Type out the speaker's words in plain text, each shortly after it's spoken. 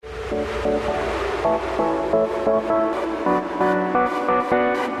Good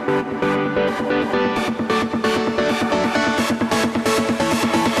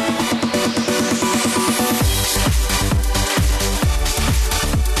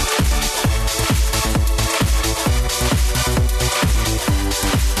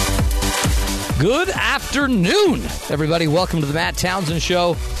afternoon, everybody. Welcome to the Matt Townsend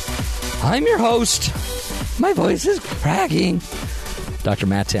Show. I'm your host. My voice is cracking. Dr.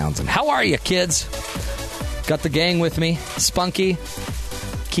 Matt Townsend. How are you, kids? Got the gang with me. Spunky,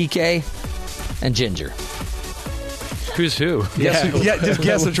 Kike, and Ginger. Who's who? Just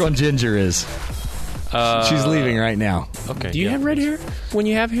guess which one Ginger is. She's leaving right now. Okay. Do you have red hair when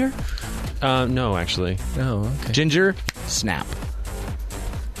you have hair? No, actually. Oh, okay. Ginger, snap.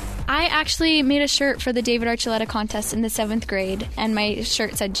 I actually made a shirt for the David Archuleta contest in the 7th grade, and my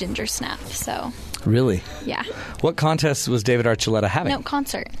shirt said Ginger Snap, so... Really? Yeah. What contest was David Archuleta having? No,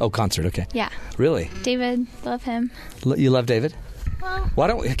 concert. Oh, concert, okay. Yeah. Really? David, love him. You love David? Well... Why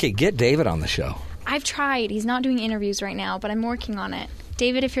don't we... Okay, get David on the show. I've tried. He's not doing interviews right now, but I'm working on it.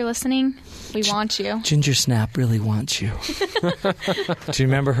 David, if you're listening, we want you. Ginger Snap really wants you. Do you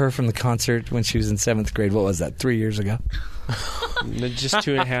remember her from the concert when she was in 7th grade? What was that, 3 years ago? Just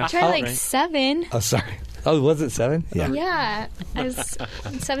 2.5. Tried right? 7. Oh, sorry. Oh, was it 7? Yeah. Yeah. I was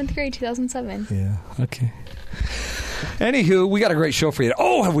in 7th grade, 2007. Yeah, okay. Anywho, we got a great show for you.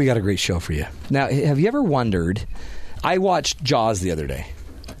 Oh, have we got a great show for you. Now, have you ever wondered... I watched Jaws the other day.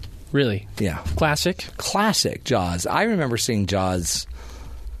 Really? Yeah. Classic Jaws. I remember seeing Jaws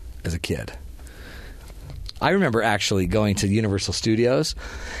as a kid. I remember actually going to Universal Studios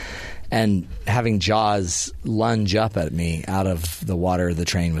and having Jaws lunge up at me out of the water the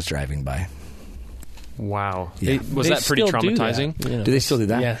train was driving by. Wow. Yeah. Was that pretty traumatizing? Yeah. Do they still do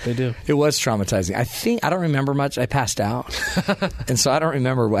that? Yeah, they do. It was traumatizing. I don't remember much. I passed out. And so I don't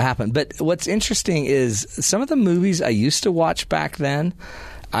remember what happened. But what's interesting is some of the movies I used to watch back then,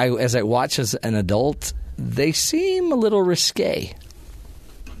 as I watch as an adult, they seem a little risque.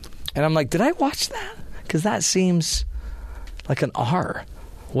 And I'm like, did I watch that? Because that seems like an R.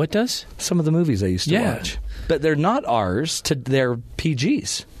 What does? Some of the movies I used to watch. But they're not Rs, they're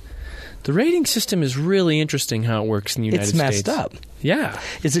PGs. The rating system is really interesting how it works in the United States. It's messed up. Yeah.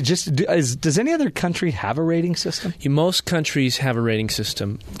 Is it just? Does any other country have a rating system? Most countries have a rating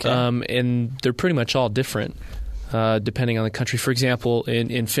system, and they're pretty much all different. Depending on the country. For example,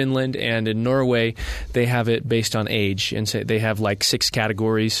 in Finland and in Norway, they have it based on age. And so they have like 6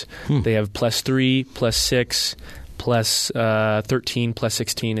 categories. They have +3, +6, +13,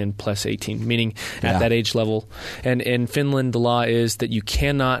 +16, and +18, meaning at that age level. And in Finland, the law is that you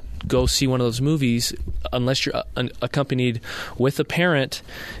cannot go see one of those movies unless you're accompanied with a parent,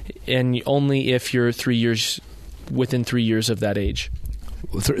 and only if you're within 3 years of that age.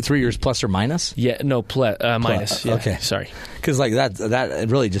 3 years plus or minus? Yeah, no, minus. Yeah, okay, sorry. Because like that it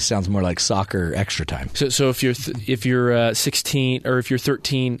really just sounds more like soccer extra time. So if you're 16 or if you're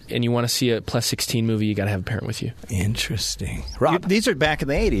 13 and you want to see a +16 movie, you got to have a parent with you. Interesting. Rob, these are back in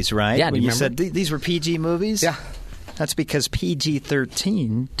the 80s, right? Yeah, when you you said these were PG movies. Yeah. That's because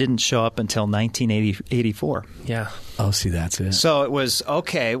PG-13 didn't show up until 1984. Yeah. Oh, see, that's it. So it was,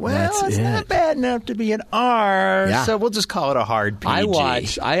 okay, well, it's it. not bad enough to be an R, so we'll just call it a hard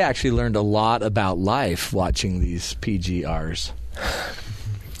PG. I actually learned a lot about life watching these PGRs.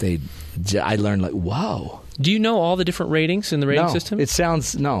 I learned like, wow. Do you know all the different ratings in the rating system? It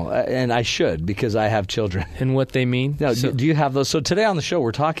sounds, and I should because I have children. And what they mean? No, do you have those? So today on the show,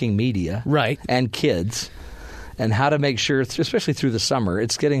 we're talking media. Right. And kids. And how to make sure, especially through the summer,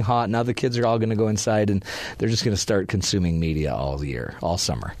 it's getting hot. Now the kids are all going to go inside and they're just going to start consuming media all year, all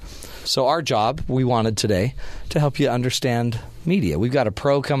summer. So our job, we wanted today to help you understand media. We've got a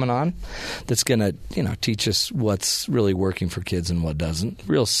pro coming on that's going to, teach us what's really working for kids and what doesn't.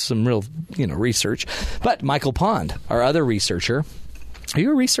 Some real research. But Michael Pond, our other researcher. Are you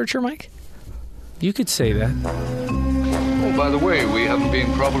a researcher, Mike? You could say that. Oh, by the way, we haven't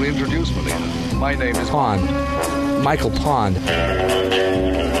been properly introduced, Melina. My name is Pond. Michael Pond.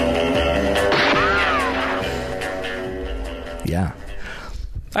 Yeah.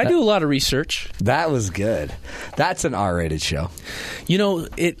 I do a lot of research. That was good. That's an R-rated show.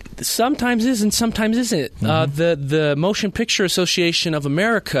 It sometimes is and sometimes isn't. Mm-hmm. The Motion Picture Association of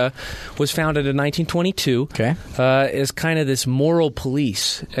America was founded in 1922 as kind of this moral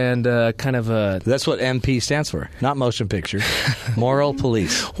police and kind of a... That's what MP stands for, not motion picture. Moral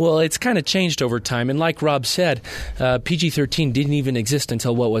police. Well, it's kind of changed over time. And like Rob said, PG-13 didn't even exist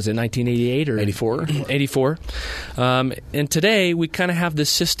until, 1988 or... 84. 84. And today we kind of have this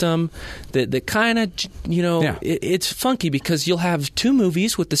system that kind of, it's funky because you'll have two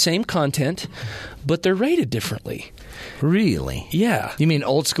movies with the same content, but they're rated differently. Really? Yeah. You mean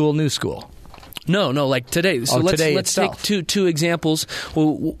old school, new school? No, like today. So let's take two examples.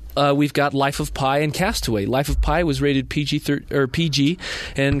 Well, we've got Life of Pi and Castaway. Life of Pi was rated PG,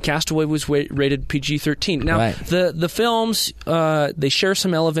 and Castaway was rated PG-13. Now, right. the films they share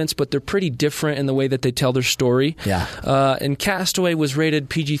some elements, but they're pretty different in the way that they tell their story. Yeah. And Castaway was rated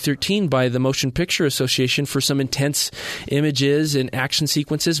PG-13 by the Motion Picture Association for some intense images and action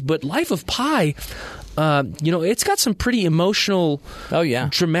sequences. But Life of Pi, it's got some pretty emotional,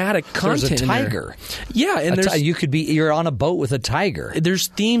 dramatic content. There's a tiger. In there. Yeah, and you're on a boat with a tiger. There's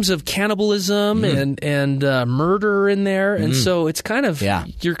themes of cannibalism and murder in there, and so it's kind of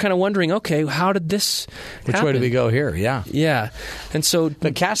you're kind of wondering, okay, how did this Which happen? way did we go here? Yeah, yeah, and so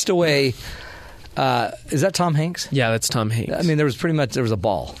the Castaway is that Tom Hanks? Yeah, that's Tom Hanks. I mean, there was a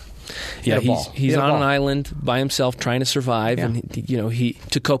ball. Yeah, he's on an island by himself trying to survive, and he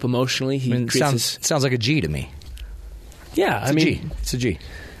to cope emotionally. Sounds like a G to me. Yeah, It's a G.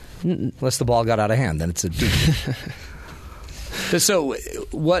 Unless the ball got out of hand, then it's a D. So,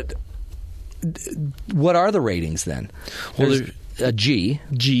 what are the ratings then? Well, a G,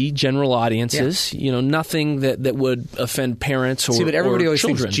 general audiences. Yeah. Nothing that would offend parents or but everybody always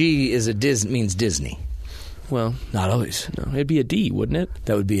children. thinks G means Disney. Well, not always. No, it'd be a D, wouldn't it?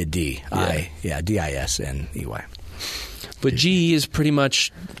 That would be a D. D-I-S-N-E-Y. But G is pretty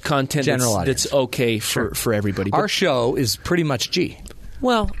much content that's okay for everybody. Our show is pretty much G.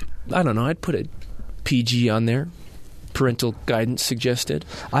 Well, I don't know. I'd put a PG on there. Parental guidance suggested.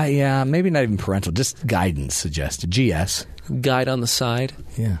 Maybe not even parental, just guidance suggested. GS. Guide on the side.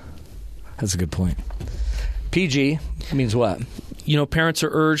 Yeah. That's a good point. PG means what? Parents are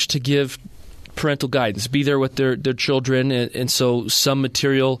urged to give parental guidance, be there with their children, and so some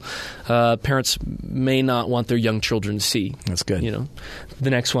material parents may not want their young children to see. That's good. The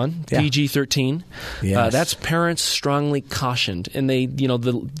next one, PG-13. Yes. That's parents strongly cautioned, and they,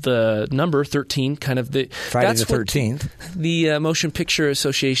 the number 13, kind of the Friday the 13th. The Motion Picture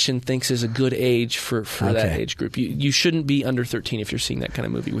Association thinks is a good age for that age group. You shouldn't be under 13 if you're seeing that kind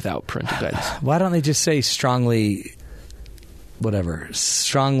of movie without parental guidance. Why don't they just say strongly? Whatever.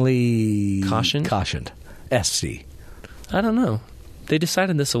 Strongly cautioned. SC. I don't know. They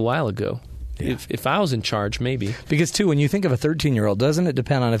decided this a while ago. Yeah. If I was in charge, maybe. Because, too, when you think of a 13-year-old, doesn't it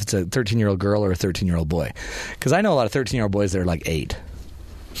depend on if it's a 13-year-old girl or a 13-year-old boy? Because I know a lot of 13-year-old boys that are like 8.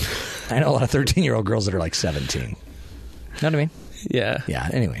 I know a lot of 13-year-old girls that are like 17. Know what I mean? Yeah. Yeah,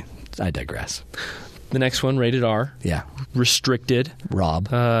 anyway, I digress. The next one, rated R. Yeah. Restricted. Rob.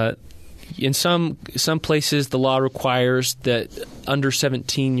 In some places, the law requires that under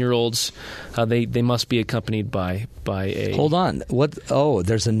 17-year-olds, they must be accompanied by a... Hold on. What? Oh,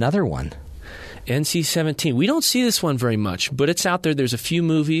 there's another one. NC-17. We don't see this one very much, but it's out there. There's a few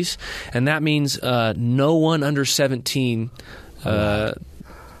movies, and that means no one under 17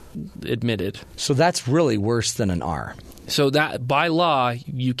 admitted. So that's really worse than an R. So that by law,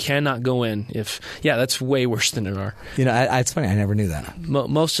 you cannot go in that's way worse than an R. It's funny. I never knew that.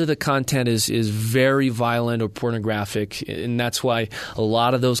 Most of the content is very violent or pornographic, and that's why a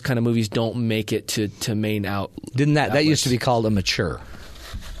lot of those kind of movies don't make it to main out. Didn't that used to be called a mature?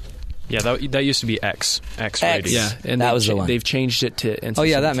 Yeah, that used to be X rated. Yeah, and that was the one. They've changed it to NC-17. Oh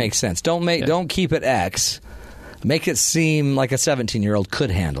yeah, that makes sense. Don't keep it X. Make it seem like a 17-year-old could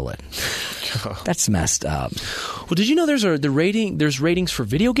handle it. That's messed up. Well, did you know there's ratings for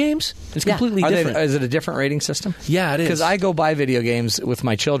video games? It's completely different. Is it a different rating system? Yeah, it is. Because I go buy video games with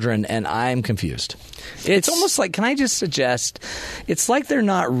my children, and I'm confused. It's almost like, can I just suggest, it's like they're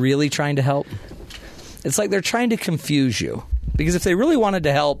not really trying to help. It's like they're trying to confuse you. Because if they really wanted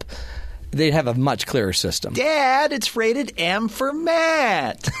to help, they'd have a much clearer system. Dad, it's rated M for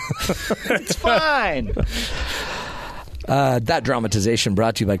Matt. It's fine. That dramatization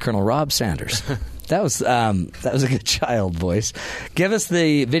brought to you by Colonel Rob Sanders. That was a good child voice. Give us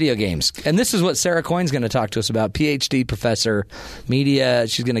the video games. And this is what Sarah Coyne's going to talk to us about, PhD professor, media.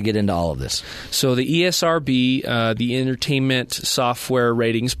 She's going to get into all of this. So the ESRB, the Entertainment Software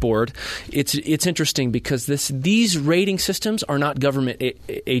Ratings Board, it's interesting because these rating systems are not government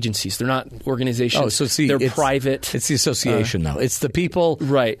agencies. They're not organizations. Oh, so see, they're private. It's the association, though. It's the people.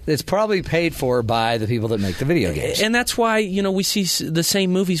 Right. It's probably paid for by the people that make the video games. And that's why, we see the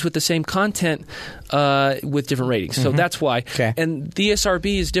same movies with the same content with different ratings. So that's why. Okay. And the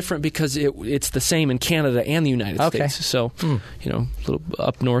ESRB is different because it's the same in Canada and the United States. So, a little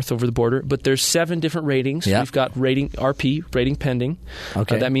up north over the border. But there's 7 different ratings. Yep. We've got rating RP, rating pending.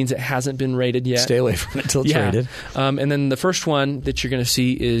 Okay. That means it hasn't been rated yet. Stay away from it until it's rated. And then the first one that you're going to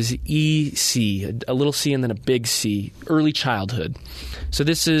see is EC, a little C and then a big C, early childhood. So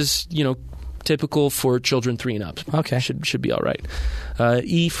this is, typical for children 3 and up. Okay. Should be all right.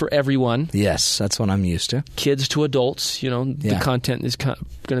 E for everyone. Yes, that's what I'm used to. Kids to adults. The content is going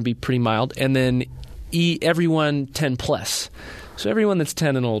to be pretty mild. And then E, everyone 10 plus. So everyone that's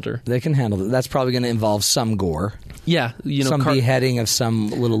 10 and older. They can handle it. That's probably going to involve some gore. Yeah. Some beheading of some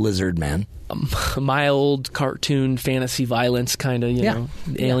little lizard man. Mild cartoon fantasy violence kind of,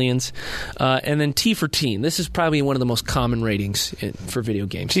 aliens. And then T for teen. This is probably one of the most common ratings for video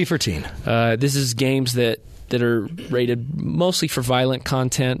games. T for teen. This is games that are rated mostly for violent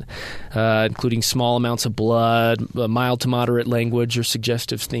content, including small amounts of blood, mild to moderate language or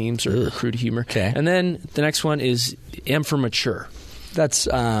suggestive themes or crude humor. Okay. And then the next one is M for mature. That's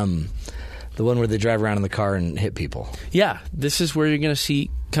the one where they drive around in the car and hit people. Yeah, this is where you're going to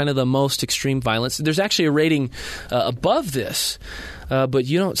see kind of the most extreme violence. There's actually a rating above this, but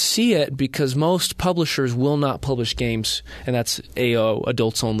you don't see it because most publishers will not publish games, and that's AO,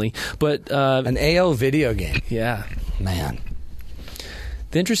 adults only. But an AO video game. Yeah. Man.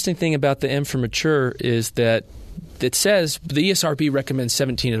 The interesting thing about the M for mature is that it says the ESRB recommends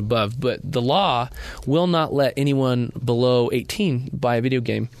 17 and above, but the law will not let anyone below 18 buy a video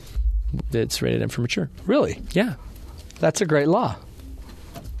game that's rated M for mature. Really? Yeah. That's a great law.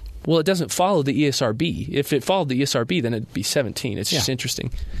 Well, it doesn't follow the ESRB. If it followed the ESRB, then it'd be 17. It's just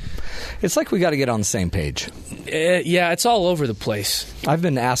interesting. It's like we got to get on the same page. Yeah, it's all over the place. I've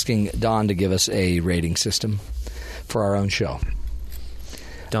been asking Don to give us a rating system for our own show.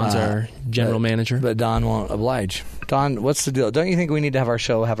 Don's our general manager. But Don won't oblige. Don, what's the deal? Don't you think we need to have our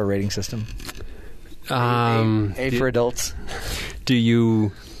show have a rating system? A for adults? Do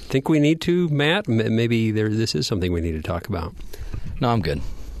you think we need to, Matt? Maybe this is something we need to talk about. No, I'm good.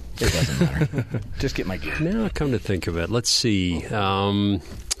 It doesn't matter. Just get my gear. Now, come to think of it, let's see. What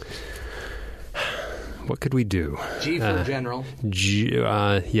could we do? G for general. And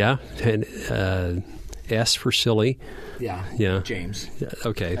S for silly. Yeah. James.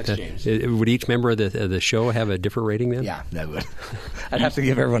 Okay. That's James. Would each member of the show have a different rating then? Yeah, that would. I'd have to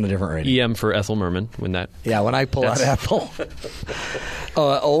give everyone a different rating. EM for Ethel Merman. When I pull out Ethel.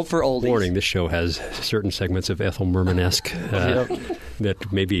 Old for oldies. Warning, this show has certain segments of Ethel Merman-esque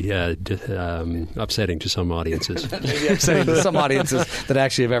that may be upsetting to some audiences. Maybe upsetting to some audiences that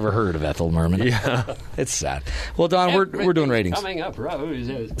actually have ever heard of Ethel Merman. Yeah. It's sad. Well, Don, we're doing ratings. Coming up,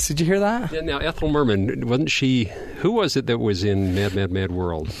 Did you hear that? Yeah, now, Ethel Merman, wasn't she... Who was it that was in Mad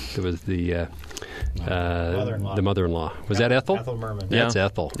World? It was the mother-in-law. Was that Ethel? Ethel Merman. That's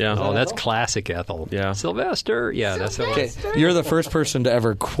Ethel. Yeah. Oh, that's classic Ethel. Yeah. Sylvester. Yeah, that's Ethel. Okay, you're the first person to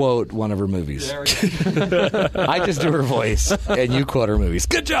ever quote one of her movies. I just do her voice, and you quote her movies.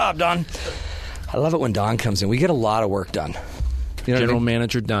 Good job, Don. I love it when Don comes in. We get a lot of work done. You know General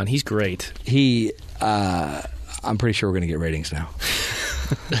Manager Don. He's great. I'm pretty sure we're going to get ratings now.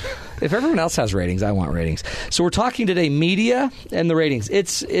 If everyone else has ratings, I want ratings. So we're talking today media and the ratings.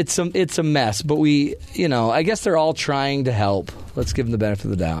 It's a mess, but I guess they're all trying to help. Let's give them the benefit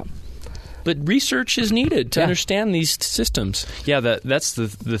of the doubt. But research is needed to understand these systems. Yeah, that's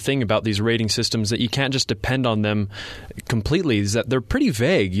the thing about these rating systems, that you can't just depend on them completely, is that they're pretty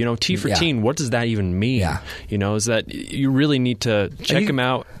vague. T for teen, what does that even mean? Yeah. Is that you really need to check them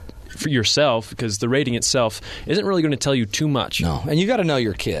out for yourself, because the rating itself isn't really going to tell you too much. No, and you got to know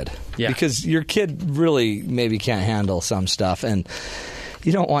your kid. Yeah. Because your kid really maybe can't handle some stuff, and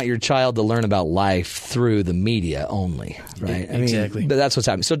you don't want your child to learn about life through the media only, right? Exactly. But that's what's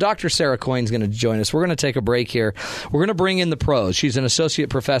happening. So Dr. Sarah Coyne is going to join us. We're going to take a break here. We're going to bring in the pros. She's an associate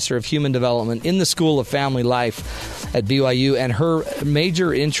professor of human development in the School of Family Life at BYU, and her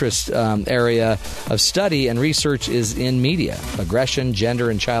major interest area of study and research is in media, aggression, gender,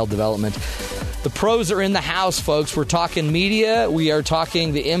 and child development. The pros are in the house, folks. We're talking media. We are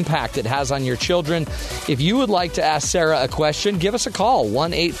talking the impact it has on your children. If you would like to ask Sarah a question, give us a call,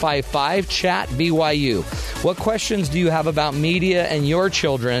 1-855-CHAT-BYU. What questions do you have about media and your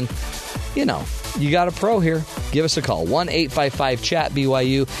children? You got a pro here. Give us a call,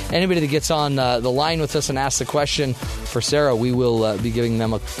 1-855-CHAT-BYU. Anybody that gets on the line with us and asks a question for Sarah, we will be giving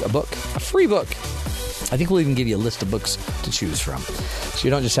them a book, a free book. I think we'll even give you a list of books to choose from. So you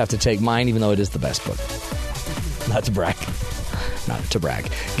don't just have to take mine, even though it is the best book. Not to brag. Not to brag.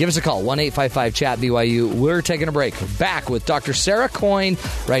 Give us a call, 1-855-CHAT-BYU. We're taking a break. Back with Dr. Sarah Coyne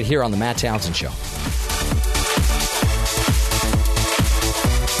right here on The Matt Townsend Show.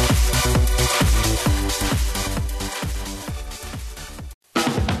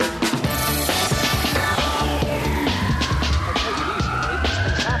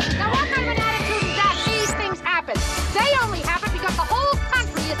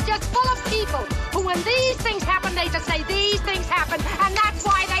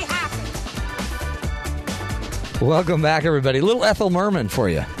 Welcome back, everybody. Little Ethel Merman for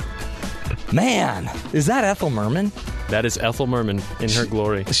you. Man, is that Ethel Merman? That is Ethel Merman in her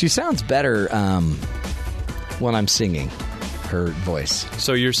glory. She sounds better when I'm singing, her voice.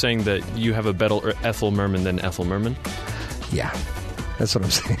 So you're saying that you have a better Ethel Merman than Ethel Merman? Yeah, that's what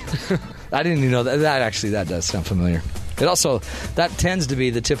I'm saying. I didn't even know that. That does sound familiar. It also, that tends to be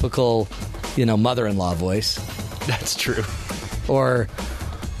the typical, mother-in-law voice. That's true. Or,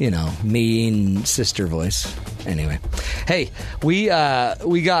 mean sister voice. Anyway, hey, we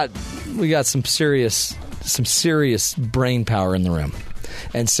got some serious brain power in the room.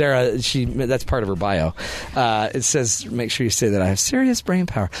 And Sarah, that's part of her bio. It says, make sure you say that I have serious brain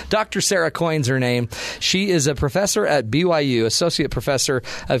power. Dr. Sarah Coyne's her name. She is a professor at BYU, associate professor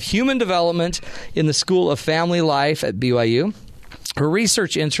of human development in the School of Family Life at BYU. Her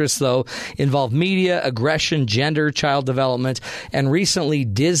research interests, though, involve media, aggression, gender, child development, and recently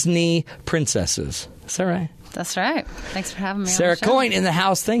Disney princesses. Is that right? That's right. Thanks for having me. Sarah Coyne in the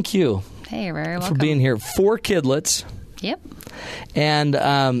house. Thank you. Hey, you're very welcome. For being here. 4 kidlets. Yep.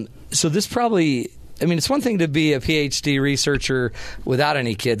 And so this probably, it's one thing to be a PhD researcher without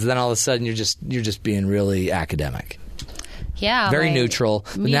any kids. Then all of a sudden you're just being really academic. Yeah. Very neutral.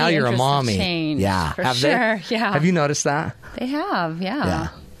 But now you're a mommy. Changed, yeah. For sure. Yeah. Have you noticed that? They have. Yeah. Yeah.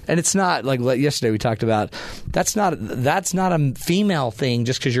 And it's not like yesterday we talked about. That's not a female thing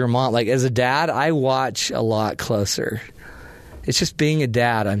just because you're a mom. Like as a dad, I watch a lot closer. It's just being a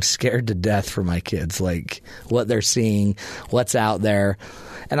dad. I'm scared to death for my kids, like what they're seeing, what's out there.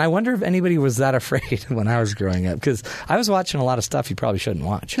 And I wonder if anybody was that afraid when I was growing up, because I was watching a lot of stuff you probably shouldn't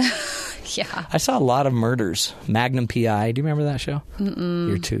watch. Yeah. I saw a lot of murders. Magnum P.I. Do you remember that show? Mm-mm.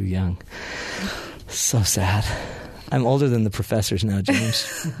 You're too young. So sad. I'm older than the professors now,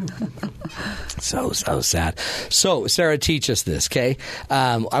 James. So sad. So, Sarah, teach us this, okay?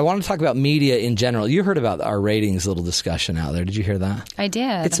 I want to talk about media in general. You heard about our ratings little discussion out there. Did you hear that? I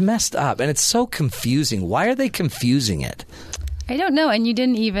did. It's messed up, and it's so confusing. Why are they confusing it? I don't know. And you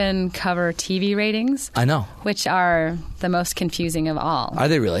didn't even cover TV ratings. I know. Which are the most confusing of all. Are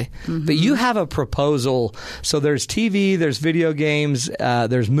they really? Mm-hmm. But you have a proposal. So there's TV, there's video games,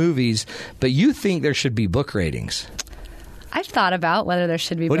 there's movies, but you think there should be book ratings. I've thought about whether there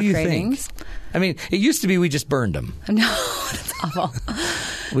should be book ratings. Think? It used to be we just burned them. No, that's awful.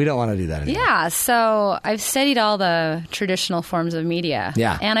 We don't want to do that anymore. Yeah, so I've studied all the traditional forms of media.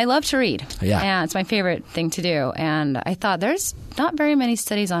 Yeah. And I love to read. Yeah. And it's my favorite thing to do. And I thought there's not very many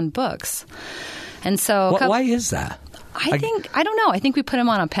studies on books. And so... Why is that? I don't know. I think we put them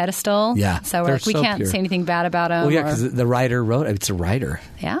on a pedestal. Yeah. So we can't pure. say anything bad about them. Well, yeah, because the writer wrote it. It's a writer.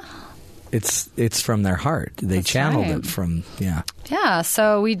 Yeah. It's from their heart. They That's channeled right. it from, yeah. Yeah,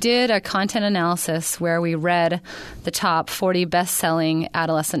 so we did a content analysis where we read the top 40 best-selling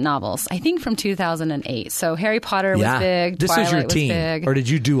adolescent novels, I think from 2008. So Harry Potter was big, This Twilight was your team, big. Or did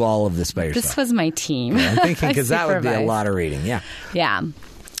you do all of this by yourself? This was my team. Yeah, I'm thinking because that would be a lot of reading, yeah. Yeah.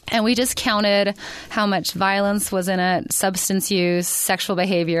 And we just counted how much violence was in it, substance use, sexual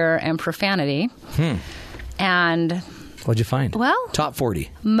behavior, and profanity. And... What'd you find? Well, top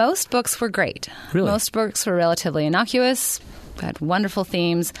 40. Most books were great. Really? Most books were relatively innocuous, had wonderful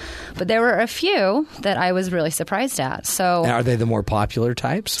themes, but there were a few that I was really surprised at. So, are they the more popular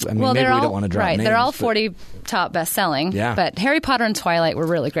types? Maybe we don't want to drop names. They're all 40 top best-selling, but Harry Potter and Twilight were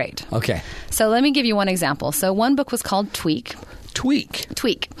really great. Okay. So let me give you one example. So one book was called Tweak.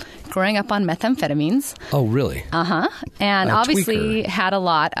 Growing up on methamphetamines. Oh, really? Uh-huh. And obviously had a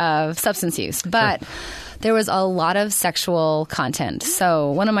lot of substance use, but... There was a lot of sexual content.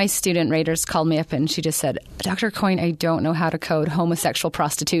 So one of my student raters called me up and she just said, Dr. Coyne, I don't know how to code homosexual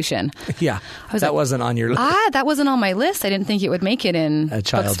prostitution. Yeah. That wasn't on your list. That wasn't on my list. I didn't think it would make it in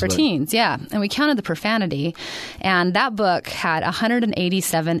books for teens. Yeah. And we counted the profanity. And that book had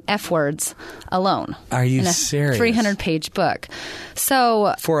 187 F words alone. Are you serious? 300-page book.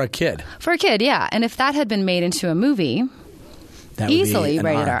 So for a kid? For a kid, yeah. And if that had been made into a movie... Easily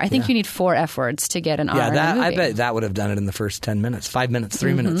rated R. I think you need 4 F words to get an R in a movie. I bet that would have done it in the first 10 minutes, 5 minutes,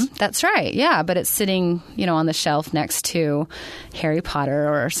 3 minutes. That's right, yeah. But it's sitting, on the shelf next to Harry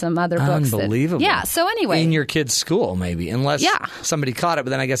Potter or some other books. Unbelievable. Yeah, so anyway. In your kid's school, maybe, unless somebody caught it. But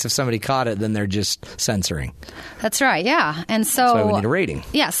then I guess if somebody caught it, then they're just censoring. That's right, yeah. And so... That's why we need a rating.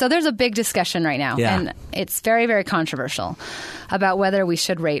 Yeah, so there's a big discussion right now. Yeah. And it's very, very controversial about whether we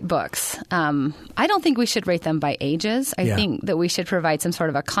should rate books. I don't think we should rate them by ages. I think that we should provide some sort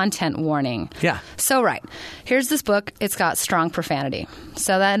of a content warning. Yeah. So, here's this book. It's got strong profanity.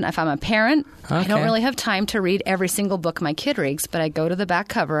 So then if I'm a parent, I don't really have time to read every single book my kid reads, but I go to the back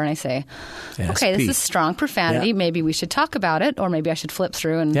cover and I say, okay, this is strong profanity. Yeah. Maybe we should talk about it, or maybe I should flip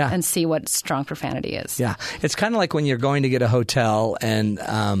through and see what strong profanity is. Yeah. It's kind of like when you're going to get a hotel and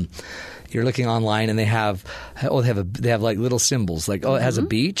you're looking online and they have like little symbols like, it has a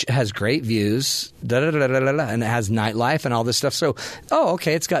beach, it has great views, and it has nightlife and all this stuff. So,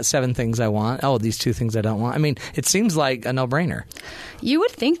 okay, it's got 7 things I want. These 2 things I don't want. I mean, it seems like a no-brainer. You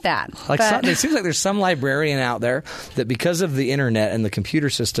would think that. It seems like there's some librarian out there that because of the internet and the computer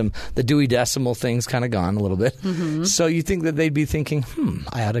system, the Dewey Decimal thing's kind of gone a little bit. Mm-hmm. So you think that they'd be thinking,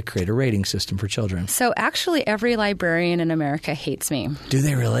 I ought to create a rating system for children. So actually every librarian in America hates me. Do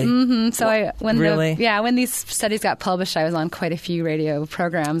they really? Mm-hmm. So when these studies got published, I was on quite a few radio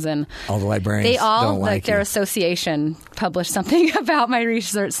programs, and all the librarians don't like their association published something about my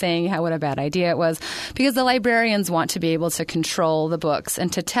research saying what a bad idea it was, because the librarians want to be able to control the books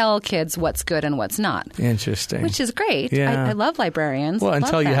and to tell kids what's good and what's not. Interesting. Which is great. Yeah. I love librarians. Well,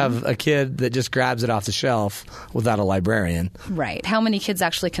 until you have a kid that just grabs it off the shelf without a librarian. Right. How many kids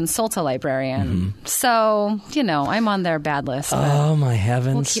actually consult a librarian? Mm-hmm. So, I'm on their bad list. Oh, my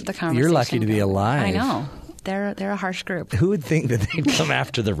heavens. We'll keep the conversation You're lucky to be alive. I know. They're a harsh group. Who would think that they'd come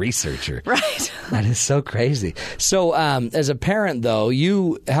after the researcher? Right. That is so crazy. So, as a parent, though,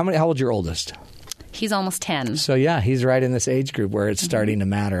 how old's your oldest? He's almost 10. So, he's right in this age group where it's starting to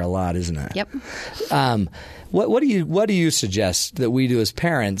matter a lot, isn't it? Yep. What do you suggest that we do as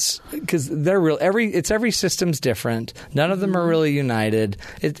parents? Because every system's different. None of them are really united.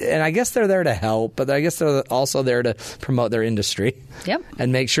 And I guess they're there to help, but I guess they're also there to promote their industry. Yep.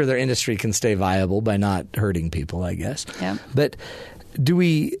 And make sure their industry can stay viable by not hurting people, I guess. Yep. But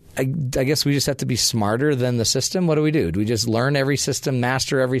I guess we just have to be smarter than the system? What do? Do we just learn every system,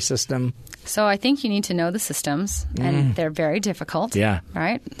 master every system? So I think you need to know the systems, and they're very difficult. Yeah.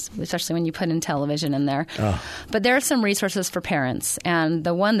 Right? Especially when you put in television in there. Oh. But there are some resources for parents, and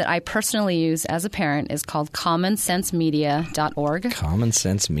the one that I personally use as a parent is called commonsensemedia.org. Common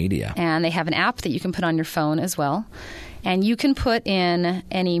Sense Media. And they have an app that you can put on your phone as well. And you can put in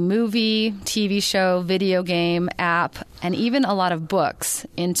any movie, TV show, video game, app, and even a lot of books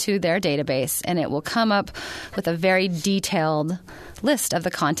into their database, and it will come up with a very detailed list of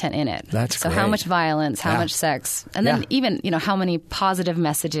the content in it. That's so great. How much violence, how much sex, and then even how many positive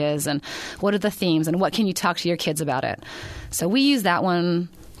messages, and what are the themes, and what can you talk to your kids about it. So we use that one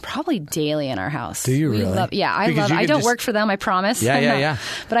probably daily in our house. Do you really? I love it. I don't work for them, I promise. Yeah.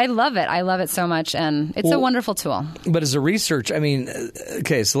 But I love it. I love it so much, and it's a wonderful tool. But as a research,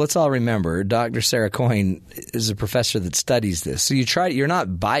 so let's all remember, Dr. Sarah Coyne is a professor that studies this. So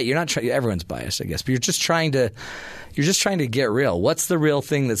everyone's biased, I guess, but you're just trying to get real. What's the real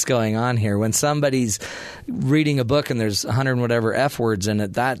thing that's going on here? When somebody's reading a book and there's 100 and whatever F words in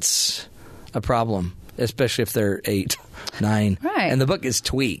it, that's a problem, especially if they're 8, 9. Right. And the book is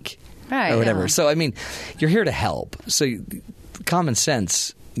tweak. Right. Or whatever. Yeah. So, you're here to help. So, Common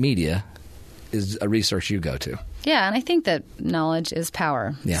Sense Media is a resource you go to. Yeah, and I think that knowledge is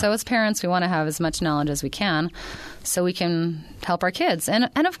power. Yeah. So as parents, we want to have as much knowledge as we can so we can help our kids. And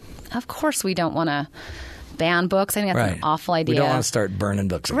of course, we don't want to ban books. I think that's an awful idea. We don't want to start burning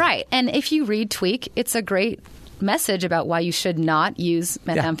books again. Right. And if you read Tweak, it's a great message about why you should not use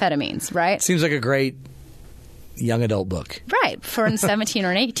methamphetamines, right? Seems like a great young adult book. Right. For a 17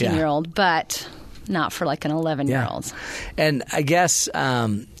 or an 18-year-old, but not for like an 11-year-old. Yeah. And I guess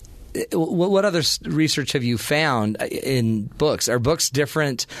what other research have you found in books? Are books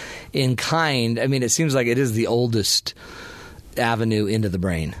different in kind? It seems like it is the oldest avenue into the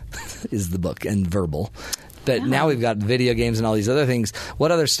brain is the book and verbal. But now we've got video games and all these other things.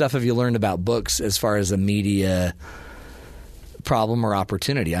 What other stuff have you learned about books as far as a media problem or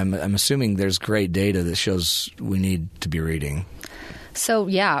opportunity? I'm assuming there's great data that shows we need to be reading. So,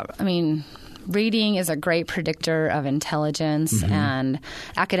 reading is a great predictor of intelligence and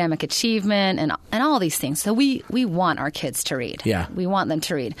academic achievement and all these things. So we want our kids to read. Yeah. We want them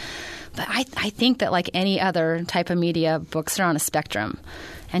to read. But I think that like any other type of media, books are on a spectrum.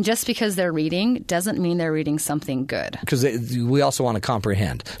 And just because they're reading doesn't mean they're reading something good. Because we also want to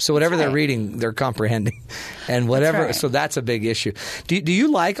comprehend. So whatever they're reading, they're comprehending. And whatever, so that's a big issue. Do you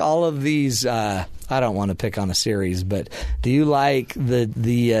like all of these? I don't want to pick on a series, but do you like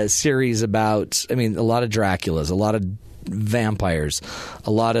the series about? A lot of Draculas, a lot of vampires,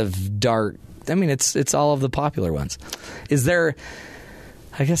 a lot of dark. It's all of the popular ones. Is there?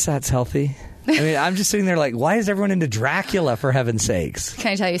 I guess that's healthy. I'm just sitting there like, why is everyone into Dracula, for heaven's sakes?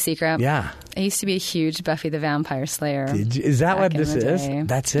 Can I tell you a secret? Yeah. I used to be a huge Buffy the Vampire Slayer. Is that what this is? Day.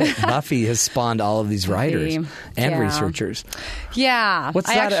 That's it. Buffy has spawned all of these writers and researchers. Yeah. What's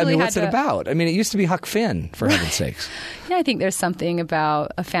that? I mean, what's it about? I mean, it used to be Huck Finn, for heaven's sakes. Yeah, I think there's something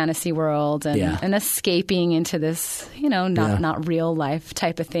about a fantasy world and escaping into this, not real life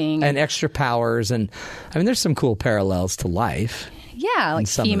type of thing. And extra powers. And I mean, there's some cool parallels to life. Yeah, like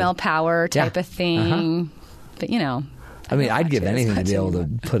female power type of thing. But, I mean, I'd give anything to be able to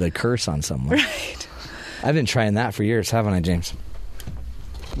put a curse on someone. Right. I've been trying that for years, haven't I, James?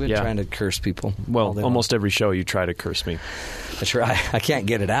 We've been trying to curse people. Well, almost every show you try to curse me. That's right. I can't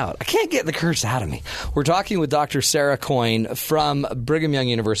get it out. I can't get the curse out of me. We're talking with Dr. Sarah Coyne from Brigham Young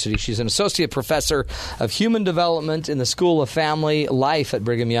University. She's an associate professor of human development in the School of Family Life at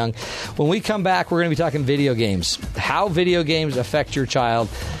Brigham Young. When we come back, we're going to be talking video games, how video games affect your child.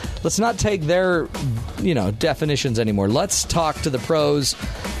 Let's not take their, definitions anymore. Let's talk to the pros.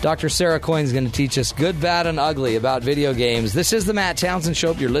 Dr. Sarah Coyne is going to teach us good, bad, and ugly about video games. This is the Matt Townsend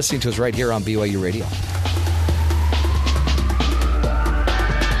Show. You're listening to us right here on BYU Radio.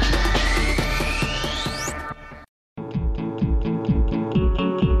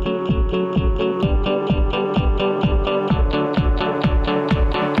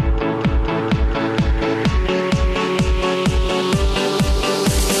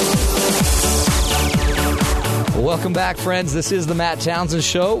 Welcome back, friends. This is the Matt Townsend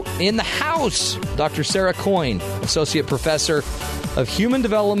Show. In the house, Dr. Sarah Coyne, Associate Professor of Human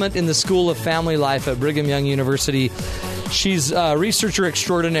Development in the School of Family Life at Brigham Young University. She's a researcher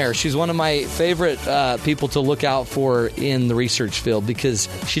extraordinaire. She's one of my favorite people to look out for in the research field because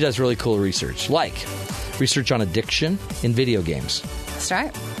she does really cool research, like research on addiction in video games. That's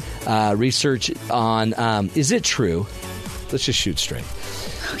right. Research on, is it true? Let's just shoot straight.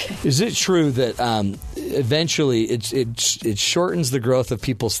 Okay. Is it true that eventually it shortens the growth of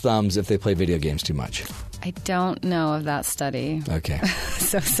people's thumbs if they play video games too much? I don't know of that study. Okay.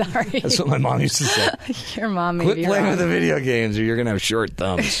 So sorry. That's what my mom used to say. Your mom may Quit be playing wrong. with the video games or you're going to have short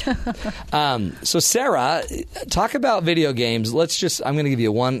thumbs. So Sarah, talk about video games. I'm going to give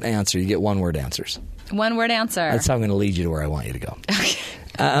you one answer. You get one-word answers. One-word answer. That's how I'm going to lead you to where I want you to go.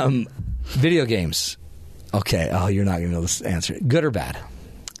 Okay. Video games. Okay. Oh, you're not going to know this answer. Good or bad?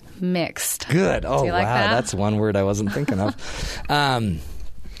 Mixed. Good. Oh, Do you like wow. that? That's one word I wasn't thinking of.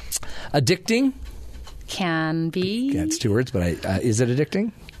 Addicting? Can be. Yeah, it's two words, but is it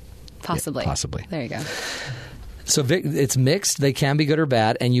addicting? Possibly. Yeah, possibly. There you go. So it's mixed. They can be good or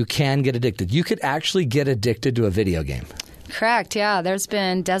bad, and you can get addicted. You could actually get addicted to a video game. Correct, yeah. There's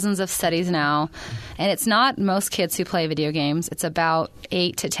been dozens of studies now, and it's not most kids who play video games. It's about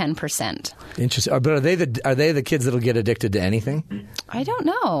 8 to 10%. Interesting. But are they the kids that'll get addicted to anything? I don't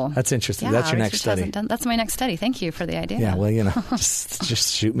know. That's interesting. Yeah, That's your next study. That's my next study. Thank you for the idea. Yeah, well,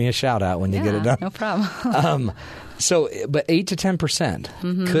 just shoot me a shout out when you get it done. No problem. But 8 to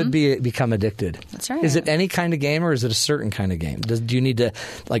 10% could become addicted. That's right. Is it any kind of game, or is it a certain kind of game? Do you need to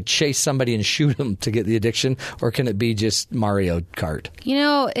chase somebody and shoot them to get the addiction, or can it be just Mario Kart?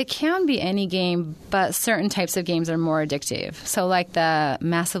 It can be any game, but certain types of games are more addictive. So, like the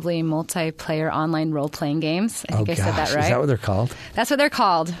massively multiplayer online role-playing games. I think I said that right. Is that what they're called? That's what they're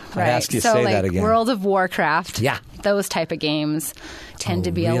called. Right. I'd ask you to say that again. World of Warcraft. Yeah. Those type of games tend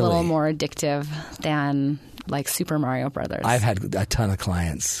to be a little more addictive than like Super Mario Brothers. I've had a ton of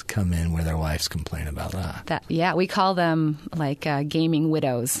clients come in where their wives complain about that. Yeah, we call them like gaming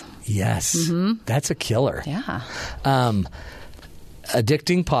widows. Yes. That's a killer. Yeah.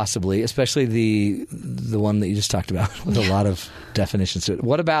 Addicting, possibly, especially the one that you just talked about with a lot of definitions to it.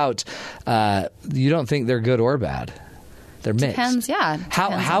 What about you don't think they're good or bad? They're mixed. Depends, yeah.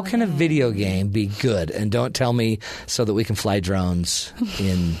 How can a video game be good? And don't tell me so that we can fly drones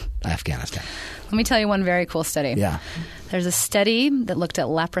in Afghanistan. Let me tell you one very cool study. Yeah. There's a study that looked at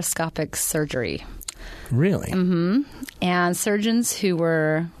laparoscopic surgery. Really? Mm-hmm. And surgeons who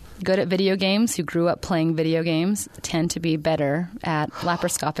were good at video games, who grew up playing video games, tend to be better at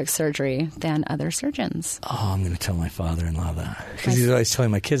laparoscopic surgery than other surgeons. Oh, I'm going to tell my father-in-law that. Because he's always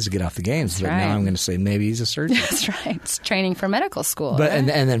telling my kids to get off the games. That's but right. Now I'm going to say maybe he's a surgeon. That's right. It's training for medical school. But right?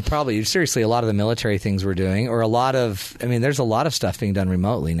 and then probably, seriously, a lot of the military things we're doing, or there's a lot of stuff being done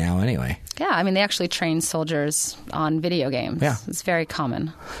remotely now anyway. Yeah, they actually train soldiers on video games. Yeah. It's very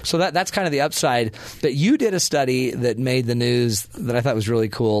common. So that's kind of the upside. But you did a study that made the news that I thought was really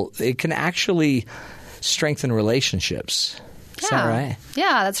cool. It can actually strengthen relationships. Is that right?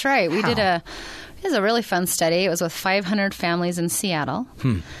 Yeah, that's right. How? It was a really fun study. It was with 500 families in Seattle.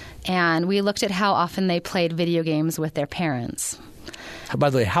 And we looked at how often they played video games with their parents.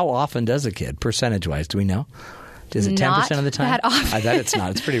 By the way, how often does a kid, percentage-wise, do we know? Is it 10% of the time? That often. I bet it's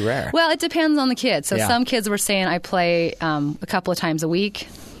not. It's pretty rare. Well, it depends on the kid. So some kids were saying I play a couple of times a week.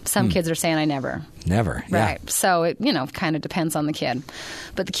 Some kids are saying I never. Never. Right. Yeah. So it, kind of depends on the kid.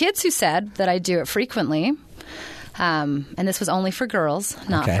 But the kids who said that I do it frequently, and this was only for girls,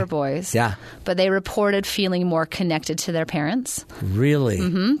 not for boys. Yeah. But they reported feeling more connected to their parents. Really?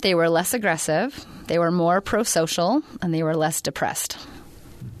 Mm-hmm. They were less aggressive. They were more pro-social, and they were less depressed.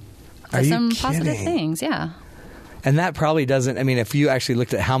 So Are you some kidding? positive things, yeah. And that probably doesn't, if you actually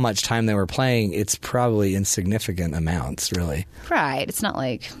looked at how much time they were playing, it's probably insignificant amounts, really. Right. It's not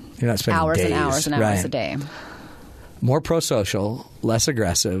like You're not spending hours days. and hours and hours a day. More pro-social, less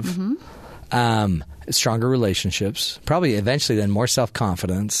aggressive, stronger relationships, probably eventually then more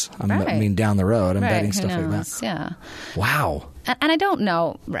self-confidence. Down the road, I'm betting stuff like that. Yeah. Wow. And I don't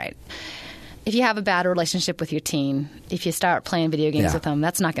know, right. If you have a bad relationship with your teen, if you start playing video games with them,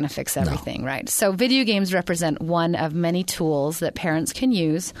 that's not going to fix everything, right? So video games represent one of many tools that parents can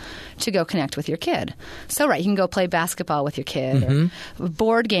use to go connect with your kid. So, you can go play basketball with your kid or a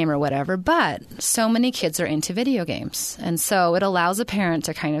board game or whatever, but so many kids are into video games. And so it allows a parent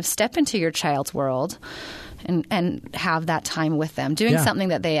to kind of step into your child's world and have that time with them, doing something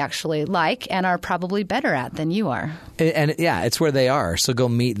that they actually like and are probably better at than you are. And it's where they are, so go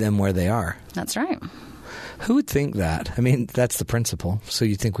meet them where they are. That's right. Who would think that? That's the principle, so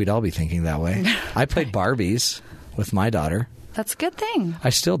you'd think we'd all be thinking that way. I played Barbies with my daughter. That's a good thing.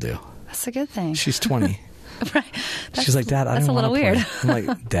 I still do. That's a good thing. She's 20. Right. She's like, Dad, I don't want to play. Weird. I'm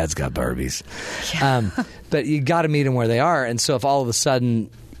like, Dad's got Barbies. Yeah. But you got to meet them where they are, and so if all of a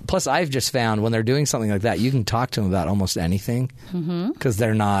sudden... Plus, I've just found when they're doing something like that, you can talk to them about almost anything because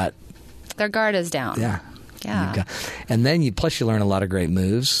they're not... Their guard is down. Yeah. Yeah. And then you learn a lot of great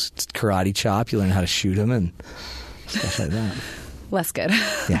moves. Karate chop, you learn how to shoot them and stuff like that. Less good.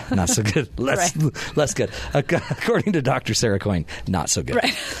 Yeah, not so good. Less good. According to Dr. Sarah Coyne, not so good.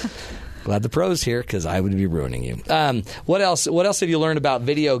 Right. Glad the pro's here because I would be ruining you. What else have you learned about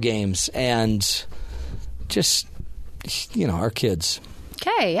video games and just, our kids?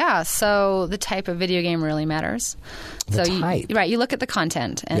 Okay, yeah. So the type of video game really matters. You look at the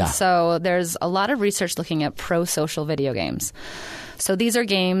content. And so there's a lot of research looking at pro-social video games. So these are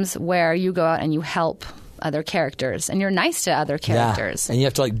games where you go out and you help other characters and you're nice to other characters. Yeah. And you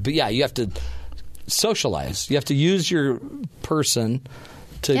have to you have to socialize. You have to use your person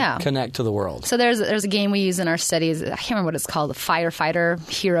to connect to the world. So there's a game we use in our studies. I can't remember what it's called, Firefighter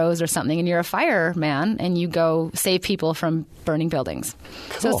Heroes or something. And you're a fireman and you go save people from burning buildings.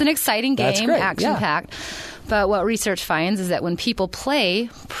 Cool. So it's an exciting game, action-packed. But what research finds is that when people play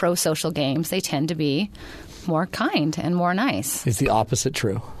pro-social games, they tend to be more kind and more nice. Is the opposite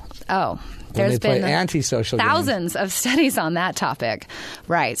true? Oh, there's been antisocial thousands of studies on that topic.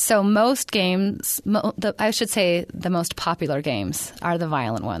 Right. So most games, I should say the most popular games are the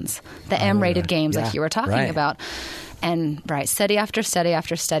violent ones, the M-rated games like you were talking about. And study after study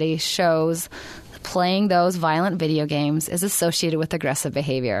after study shows playing those violent video games is associated with aggressive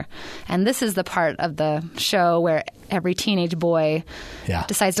behavior. And this is the part of the show where every teenage boy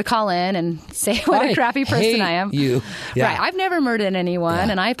decides to call in and say what a crappy person I am. You. Yeah. Right. I've never murdered anyone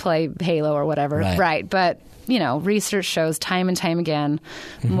and I play Halo or whatever. Right. But, research shows time and time again,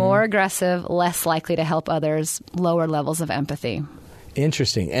 more aggressive, less likely to help others, lower levels of empathy.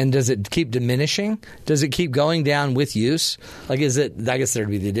 Interesting. And does it keep diminishing? Does it keep going down with use? I guess there'd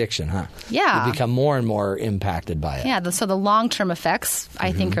be the addiction, huh? Yeah. You become more and more impacted by it. Yeah. So the long-term effects,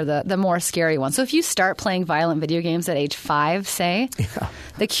 I think, are the more scary ones. So if you start playing violent video games at age 5, say,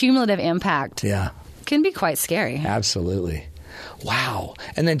 the cumulative impact can be quite scary. Absolutely. Wow.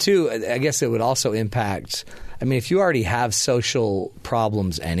 And then, too, I guess it would also impact, if you already have social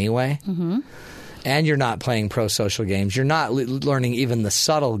problems anyway, and you're not playing pro-social games, you're not learning even the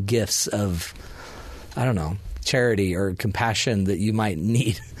subtle gifts of, charity or compassion that you might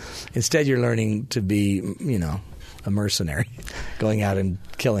need. Instead, you're learning to be, a mercenary, going out and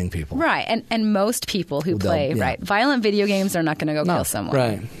killing people. Right. And most people who play violent video games are not going to go kill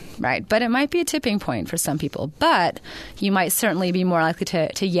someone. Right. But it might be a tipping point for some people. But you might certainly be more likely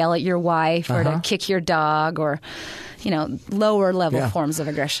to yell at your wife or to kick your dog or... lower level forms of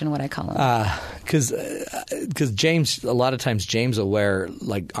aggression, what I call them. Because James, a lot of times James will wear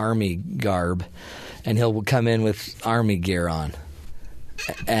like army garb and he'll come in with army gear on.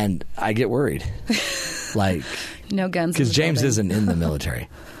 And I get worried. No guns. Because James isn't in the military.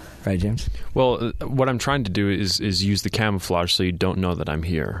 Right, James? Well, what I'm trying to do is use the camouflage so you don't know that I'm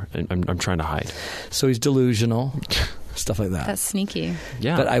here. I'm trying to hide. So he's delusional. Stuff like that. That's sneaky.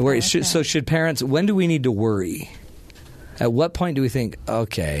 Yeah. But I worry. So should parents, when do we need to worry? At what point do we think,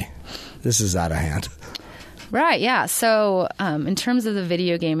 okay, this is out of hand? Right, yeah. So in terms of the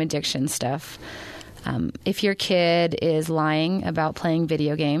video game addiction stuff, if your kid is lying about playing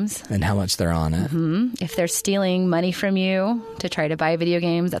video games and how much they're on it, if they're stealing money from you to try to buy video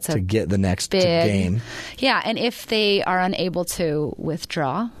games, that's to get the next game. Yeah, and if they are unable to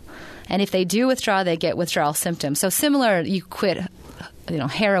withdraw, and if they do withdraw, they get withdrawal symptoms. So similar, you quit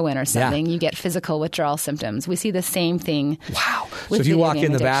heroin or something, you get physical withdrawal symptoms. We see the same thing. Wow. So if you walk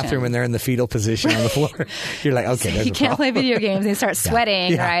in the bathroom and they're in the fetal position on the floor, you're like, okay, there's you can't play video games and they start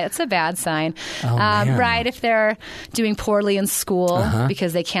sweating, right? That's a bad sign. Right, if they're doing poorly in school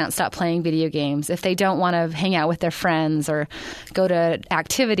because they can't stop playing video games, if they don't want to hang out with their friends or go to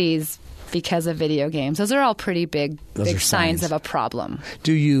activities because of video games, those are all pretty big signs of a problem.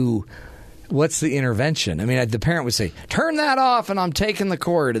 What's the intervention? I mean, the parent would say, turn that off and I'm taking the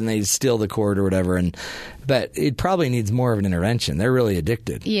cord, and they steal the cord or whatever. But it probably needs more of an intervention. They're really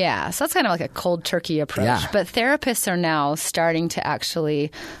addicted. Yeah, so that's kind of like a cold turkey approach. Yeah. But therapists are now starting to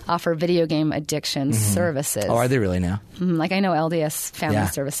actually offer video game addiction services. Oh, are they really now? Like I know LDS Family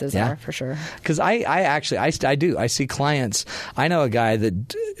Services are for sure. Because I do. I see clients. I know a guy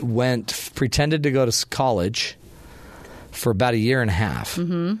that pretended to go to college for about a year and a half.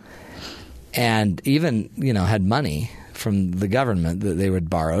 And even, had money from the government that they would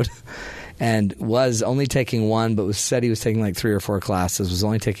borrowed, and was only taking one, but said he was taking like 3 or 4 classes, was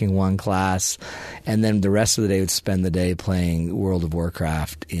only taking one class, and then the rest of the day would spend the day playing World of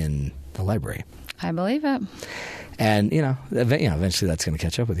Warcraft in the library. I believe it. And, eventually that's going to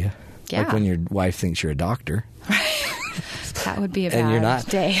catch up with you. Yeah. Like when your wife thinks you're a doctor. That would be a bad and you're not.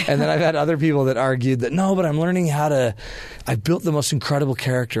 day. And then I've had other people that argued that, no, but I'm learning I built the most incredible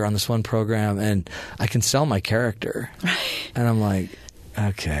character on this one program, and I can sell my character. Right. And I'm like,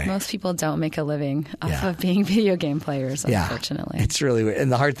 okay. Most people don't make a living off of being video game players, unfortunately. It's really weird.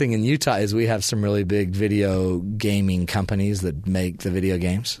 And the hard thing in Utah is we have some really big video gaming companies that make the video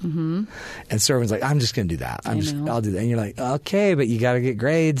games. And so everyone's like, I'm just going to do that. I'll do that. And you're like, okay, but you got to get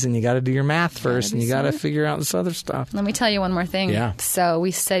grades and you got to do your math first and you got to figure out this other stuff. Let me tell you one more thing. Yeah. So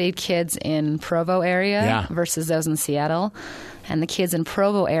we studied kids in Provo area versus those in Seattle. And the kids in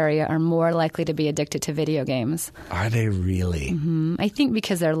Provo area are more likely to be addicted to video games. Are they really? I think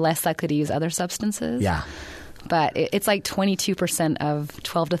because they're less likely to use other substances. Yeah. But it's like 22% of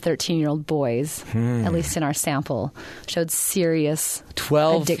 12 to 13-year-old boys, at least in our sample, showed serious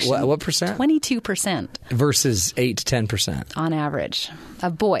addiction. What percent? 22%. Versus 8 to 10%. On average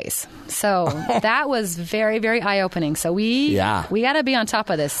of boys. So that was very, very eye-opening. So we got to be on top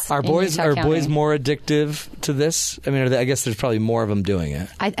of this. Are boys more addictive to this? I mean, I guess there's probably more of them doing it.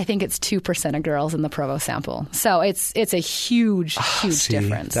 I think it's 2% of girls in the Provo sample. So it's a huge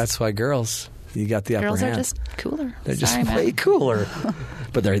difference. That's why girls... You got the upper hand. Girls are just cooler. They're just way cooler.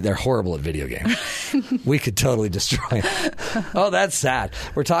 But they're horrible at video games. We could totally destroy them. Oh, that's sad.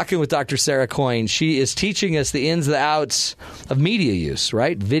 We're talking with Dr. Sarah Coyne. She is teaching us the ins and the outs of media use,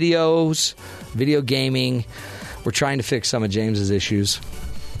 right? Videos, video gaming. We're trying to fix some of James's issues.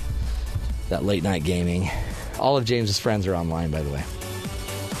 That late night gaming. All of James's friends are online, by the way.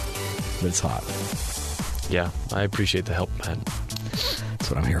 But it's hot. Yeah, I appreciate the help, Matt. That's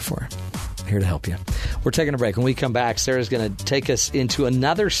what I'm here for. Here to help you. We're taking a break. When we come back, Sarah's going to take us into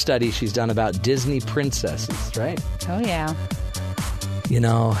another study she's done about Disney princesses, right? Oh, yeah.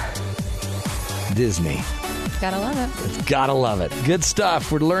 Disney. Gotta love it. Gotta love it. Good stuff.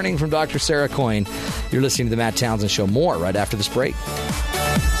 We're learning from Dr. Sarah Coyne. You're listening to The Matt Townsend Show. More right after this break.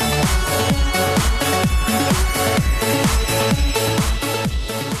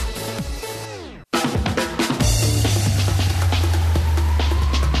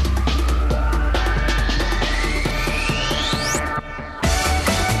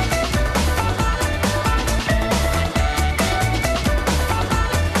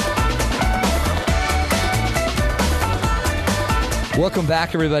 Welcome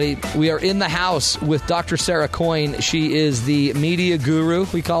back, everybody. We are in the house with Dr. Sarah Coyne. She is the media guru,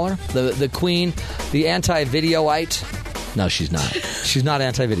 we call her, the queen, the anti-videoite. No, she's not. She's not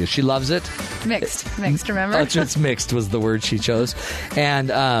anti-video. She loves it. Mixed, remember? It's mixed was the word she chose.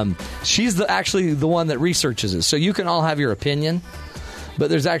 And she's actually the one that researches it. So you can all have your opinion, but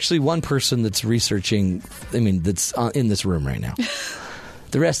there's actually one person that's researching, that's in this room right now.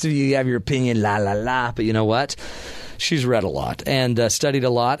 The rest of you have your opinion, la, la, la. But you know what? She's read a lot and studied a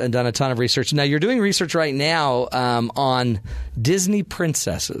lot and done a ton of research. Now, you're doing research right now on Disney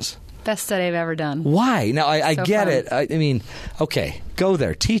princesses. Best study I've ever done. Why? Now, I get it. I mean, okay, go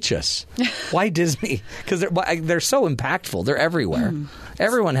there. Teach us. Why Disney? Because they're so impactful. They're everywhere.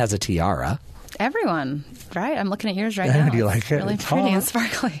 Everyone has a tiara. Everyone, right? I'm looking at yours right now. Do you like it? Really It's pretty hot. and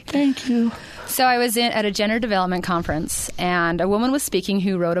sparkly. Thank you. So I was at a gender development conference, and a woman was speaking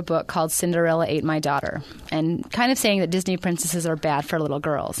who wrote a book called Cinderella Ate My Daughter, and kind of saying that Disney princesses are bad for little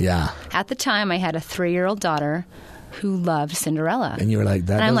girls. Yeah. At the time, I had a 3-year-old daughter who loved Cinderella. And you were like,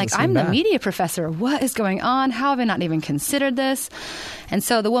 that And I'm doesn't like, seem I'm bad. the media professor. What is going on? How have I not even considered this? And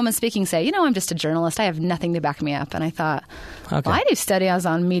so the woman speaking said, I'm just a journalist. I have nothing to back me up. And I thought, Okay. well, I do studies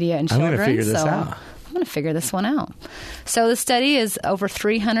on media and I'm children. gonna figure this so out. I'm going to figure this one out. So the study is over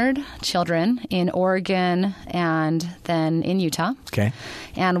 300 children in Oregon and then in Utah. Okay.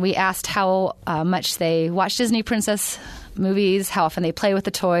 And we asked how much they watch Disney princess movies, how often they play with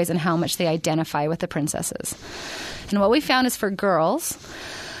the toys, and how much they identify with the princesses. And what we found is for girls,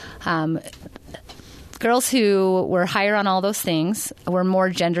 girls who were higher on all those things were more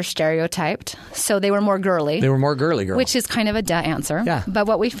gender stereotyped. So they were more girly. They were more girly girls. Which is kind of a duh answer. Yeah. But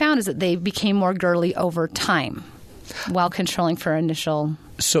what we found is that they became more girly over time while controlling for initial.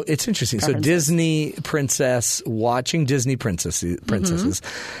 So it's interesting. So preferences. Disney princess, watching Disney princesses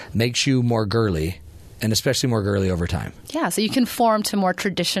makes you more girly, and especially more girly over time. Yeah, so you conform to more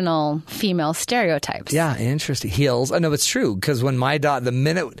traditional female stereotypes. Yeah, interesting. Heels. I know it's true because when my daughter, the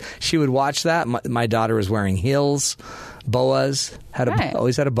minute she would watch that, my daughter was wearing heels, boas,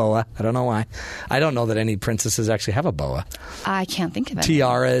 always had a boa. I don't know why. I don't know that any princesses actually have a boa. I can't think of it.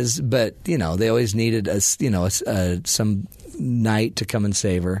 Tiaras, but they always needed some knight to come and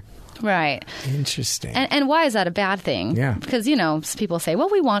save her. Right. Interesting. And why is that a bad thing? Yeah. Because, people say, well,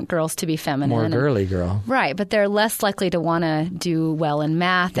 we want girls to be feminine. More girly girl. Right. But they're less likely to want to do well in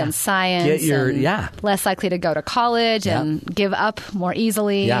math and science. Less likely to go to college and give up more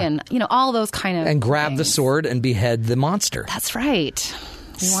easily. Yeah. And, all those kind of And grab the things. sword and behead the monster. That's right.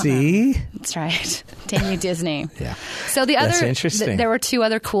 We want See? that. That's right. Dang you, Disney. Yeah. So the other, That's interesting. there were 2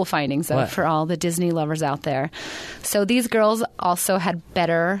 other cool findings What? for all the Disney lovers out there. So these girls also had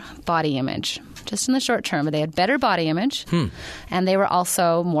better body image, just in the short term, but they had better body image, and they were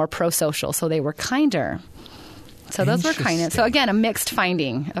also more pro-social, so they were kinder. So those were kind of, so again, a mixed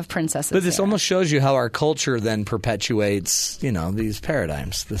finding of princesses. But this almost shows you how our culture then perpetuates, these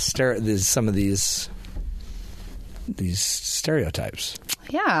paradigms, some of these stereotypes.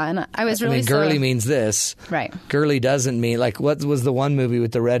 Yeah, and I was really girly means this. Right. Girly doesn't mean, what was the one movie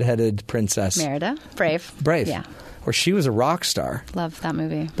with the redheaded princess? Merida. Brave. Yeah. Where she was a rock star. Love that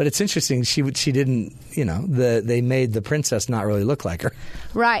movie. But it's interesting, she didn't, they made the princess not really look like her.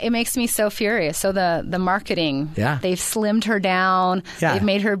 Right. It makes me so furious. So the marketing, they've slimmed her down. Yeah. They've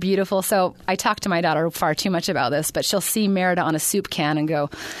made her beautiful. So I talk to my daughter far too much about this, but she'll see Merida on a soup can and go,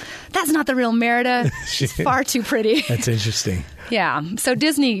 that's not the real Merida. She's far too pretty. That's interesting. Yeah. So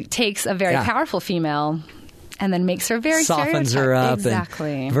Disney takes a very powerful female and then makes her very softens her up.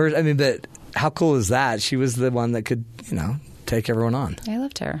 Exactly. But how cool is that? She was the one that could, take everyone on. I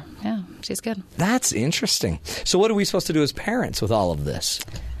loved her. Yeah, she's good. That's interesting. So what are we supposed to do as parents with all of this?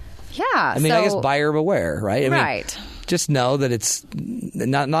 Yeah. I guess buyer beware, right? Right. Just know that it's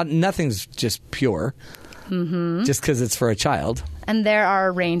nothing's just pure. Mm-hmm. Just because it's for a child. And there are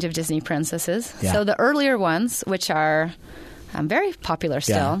a range of Disney princesses. Yeah. So the earlier ones, which are very popular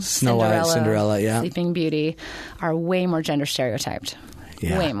still, Snow White, Cinderella, Sleeping Beauty, are way more gender stereotyped.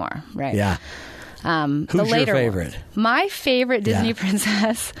 Yeah. Way more, right? Yeah. Who's your favorite? My favorite Disney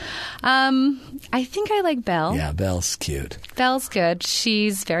princess, I think I like Belle. Yeah, Belle's cute. Belle's good.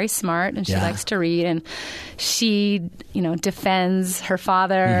 She's very smart and she likes to read, and she, defends her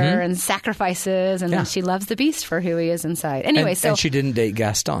father and sacrifices, and then she loves the Beast for who he is inside. Anyway, and she didn't date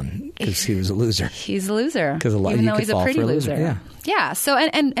Gaston because he was a loser. He's a loser, even though he's a pretty loser. Yeah. So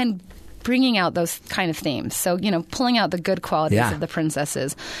and bringing out those kind of themes. So, pulling out the good qualities of the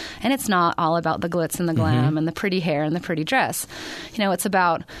princesses. And it's not all about the glitz and the glam and the pretty hair and the pretty dress. It's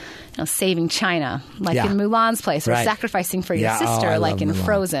about saving China, like in Mulan's place, or sacrificing for your sister, like in Mulan.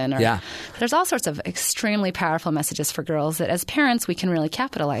 Frozen. There's all sorts of extremely powerful messages for girls that as parents we can really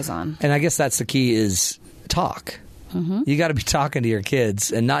capitalize on. And I guess that's the key is talk. Mm-hmm. You got to be talking to your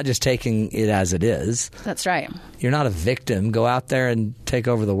kids and not just taking it as it is. That's right. You're not a victim. Go out there and take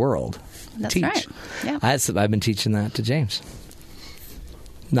over the world. That's Teach. right. Yeah. I've been teaching that to James.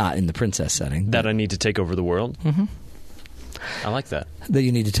 Not in the princess setting. That I need to take over the world? Mm-hmm. I like that. That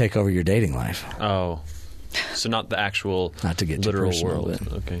you need to take over your dating life. Oh. So not the actual not to get literal personal, world.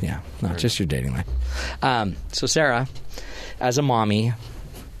 But, okay. Yeah, not just your dating life. So Sarah, as a mommy,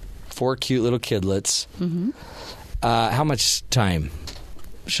 4 cute little kidlets, how much time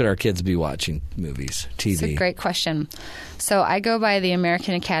should our kids be watching movies, TV? That's a great question. So I go by the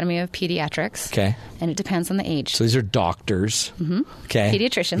American Academy of Pediatrics. Okay. And it depends on the age. So these are doctors. Mm-hmm. Okay.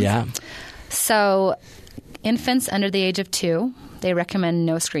 Pediatricians. Yeah. So infants under the age of 2, they recommend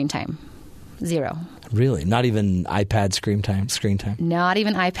no screen time. 0. Really? Not even iPad screen time? Not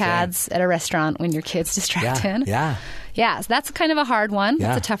even iPads at a restaurant when your kid's distracted. Yeah. Yeah, so that's kind of a hard one. Yeah.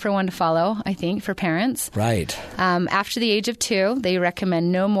 That's a tougher one to follow, I think, for parents. Right. After the age of 2, they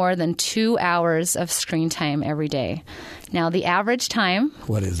recommend no more than 2 hours of screen time every day. Now, the average time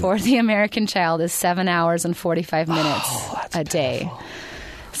for the American child is 7 hours and 45 minutes a day.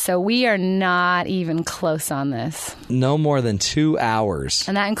 So we are not even close on this. No more than 2 hours.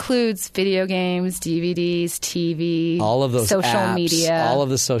 And that includes video games, DVDs, TV, all of those social apps, media. All of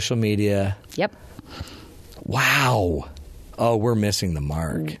the social media. Yep. Wow. Oh, we're missing the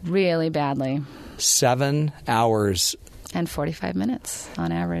mark. Really badly. 7 hours. And 45 minutes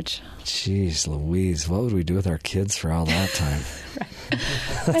on average. Jeez Louise, what would we do with our kids for all that time?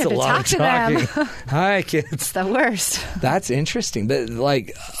 That's a lot of talking. Hi, kids. It's the worst. That's interesting. But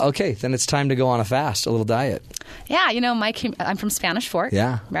okay, then it's time to go on a fast, a little diet. Yeah, I'm from Spanish Fork.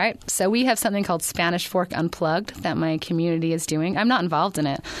 Yeah. Right? So we have something called Spanish Fork Unplugged that my community is doing. I'm not involved in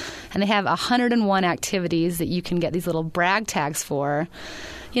it. And they have 101 activities that you can get these little brag tags for.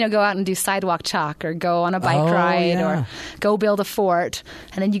 Go out and do sidewalk chalk or go on a bike ride or go build a fort.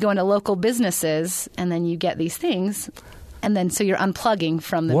 And then you go into local businesses and then you get these things. And then so you're unplugging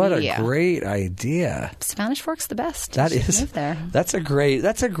from the media. What a great idea. Spanish Fork's the best. That is. Live there. That's a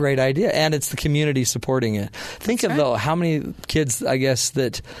great idea. And it's the community supporting it. Think of though how many kids, I guess,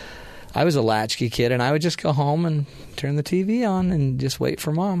 that I was a latchkey kid and I would just go home and turn the TV on and just wait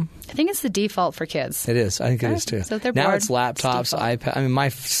for mom. I think it's the default for kids. It is. I think it is too. So they're now bored. It's laptops, iPad. I mean, my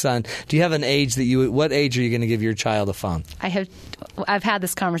son. Do you have an age what age are you going to give your child a phone? I've had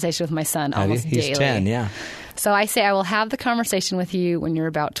this conversation with my son almost daily. He's 10, yeah. So I say I will have the conversation with you when you're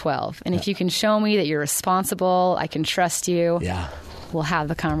about 12. And if you can show me that you're responsible, I can trust you. Yeah. We'll have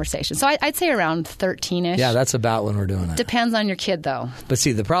the conversation. So I'd say around 13-ish. Yeah, that's about when we're doing it. Depends on your kid, though. But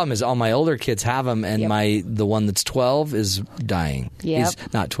see, the problem is all my older kids have them, and the one that's 12 is dying. Yep.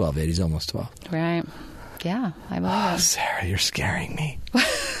 He's not 12 yet. He's almost 12. Right. Yeah, I believe it. Sarah, you're scaring me.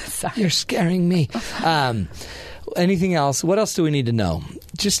 Sorry. You're scaring me. Anything else? What else do we need to know?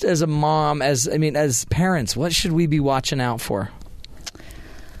 Just as a mom, as parents, what should we be watching out for?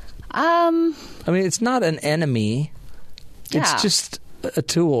 It's not an enemy. Yeah. It's just a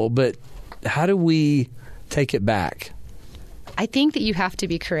tool, but how do we take it back? I think that you have to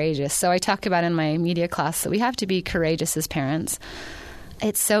be courageous. So I talk about in my media class that we have to be courageous as parents.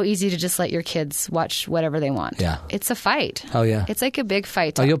 It's so easy to just let your kids watch whatever they want. Yeah. It's a fight. Oh, yeah. It's like a big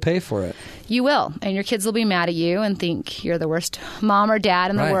fight. Oh, you'll pay for it. You will. And your kids will be mad at you and think you're the worst mom or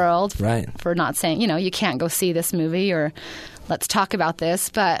dad in the world for not saying, you can't go see this movie or let's talk about this.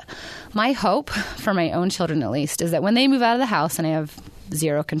 But my hope, for my own children at least, is that when they move out of the house and I have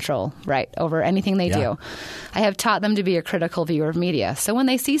zero control, over anything they do, I have taught them to be a critical viewer of media. So when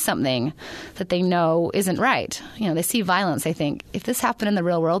they see something that they know isn't right, they see violence, they think, if this happened in the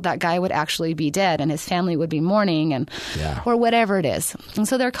real world, that guy would actually be dead and his family would be mourning or whatever it is. And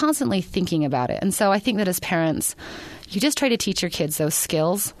so they're constantly thinking about it. And so I think that as parents, you just try to teach your kids those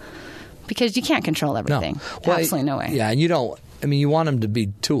skills because you can't control everything. No. Well, absolutely no way. Yeah, and you don't. You want them to be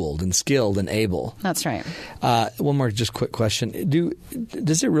tooled and skilled and able. That's right. One more just quick question.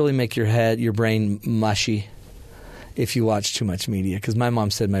 Does it really make your brain mushy if you watch too much media? Because my mom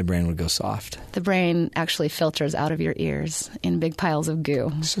said my brain would go soft. The brain actually filters out of your ears in big piles of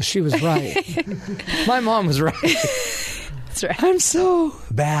goo. So she was right. My mom was right. That's right. I'm so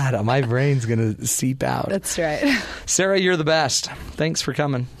bad. My brain's going to seep out. That's right. Sarah, you're the best. Thanks for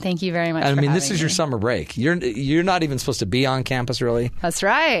coming. Thank you very much. This is your summer break. You're not even supposed to be on campus, really. That's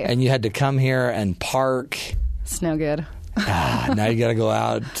right. And you had to come here and park. It's no good. Now you got to go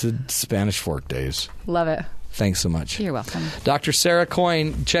out to Spanish Fork days. Love it. Thanks so much. You're welcome. Dr. Sarah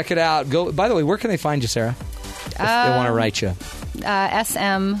Coyne, check it out. By the way, where can they find you, Sarah? If they want to write you.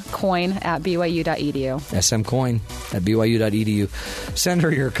 smcoyne at byu.edu. smcoyne at byu.edu. Send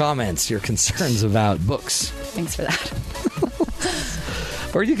her your comments, your concerns about books. Thanks for that.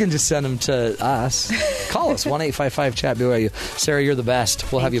 Or you can just send them to us. Call us, 1-855-CHAT-BYU. Sarah, you're the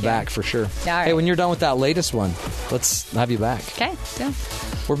best. We'll have you back for sure. Right. Hey, when you're done with that latest one, let's have you back. Okay, yeah.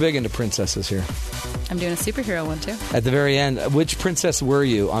 We're big into princesses here. I'm doing a superhero one, too. At the very end, which princess were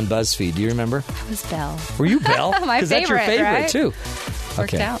you on BuzzFeed? Do you remember? I was Belle. Were you Belle? My favorite, because that's your favorite, right? too.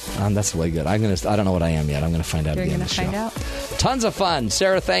 Worked out. That's way good. I don't know what I am yet. I'm going to find out at the end of the show. You're going to find out. Tons of fun.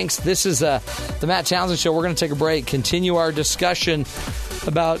 Sarah, thanks. This is the Matt Townsend Show. We're going to take a break, continue our discussion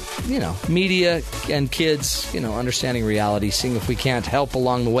about, media and kids, understanding reality, seeing if we can't help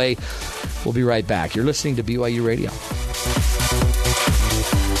along the way. We'll be right back. You're listening to BYU Radio.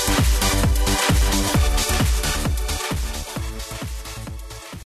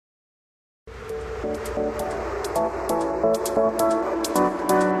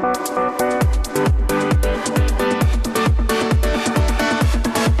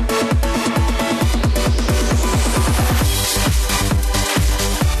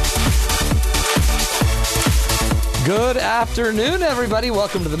 afternoon, everybody.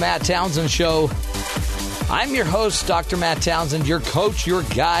 Welcome to the Matt Townsend Show. I'm your host, Dr. Matt Townsend, your coach, your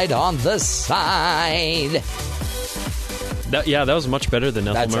guide on the side. That was much better than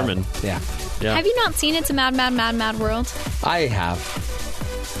Ethel Merman. Yeah. Have you not seen It's a Mad, Mad, Mad, Mad World? I have.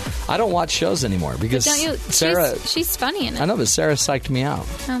 I don't watch shows anymore because don't you? Sarah... She's funny in it. I know, but Sarah psyched me out.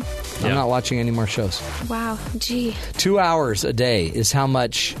 Oh. I'm not watching any more shows. Wow. Gee. 2 hours a day is how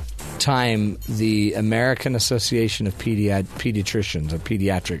much time the American Association of Pediatricians or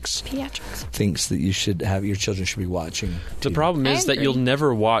Pediatrics thinks that you should have your children should be watching. The problem is that you'll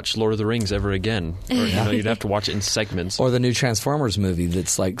never watch Lord of the Rings ever again. Or, you'd have to watch it in segments. Or the new Transformers movie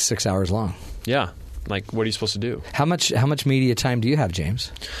that's like 6 hours long. Yeah. Like, what are you supposed to do? How much media time do you have,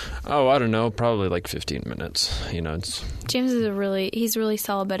 James? Oh, I don't know. Probably like 15 minutes. James is he's really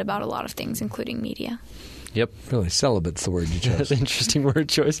celibate about a lot of things, including media. Yep. Really, celibate's the word you chose. That's an interesting word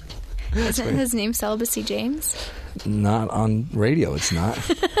choice. Isn't his name Celibacy James? Not on radio, it's not.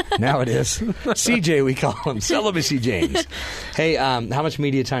 Now it is. CJ, we call him. Celibacy James. Hey, how much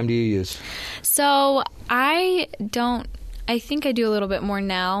media time do you use? So, I think I do a little bit more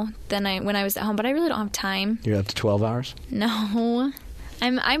now than when I was at home, but I really don't have time. You're up to 12 hours? No.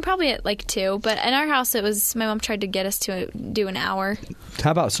 I'm probably at like 2, but in our house my mom tried to get us to do an hour.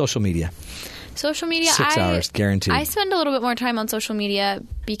 How about social media? Social media, 6 hours, guaranteed. I spend a little bit more time on social media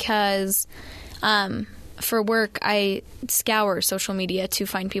because for work I scour social media to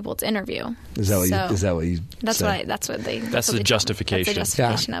find people to interview. Is that what you That's say? That's the justification. That's the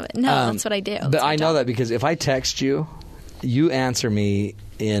justification of it. No, that's what I do. But I know that because if I text you, you answer me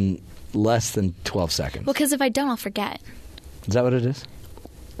in less than 12 seconds. Well, because if I don't, I'll forget. Is that what it is?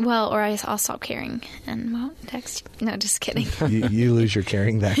 Well, or I'll stop caring and won't text you. No, just kidding. you lose your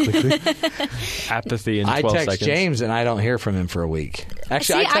caring that quickly? Apathy in 12 seconds. I text James and I don't hear from him for a week.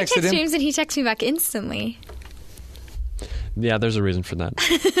 Actually, I text James and he texts me back instantly. Yeah, there's a reason for that.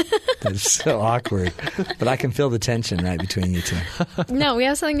 That's so awkward. But I can feel the tension right between you two. No, we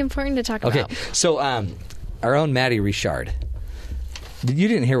have something important to talk about. Okay, so our own Maddie Richard. You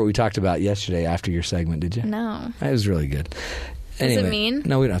didn't hear what we talked about yesterday after your segment, did you? No. It was really good. Anyway, does it mean?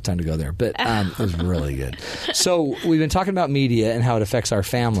 No, we don't have time to go there, but it was really good. So we've been talking about media and how it affects our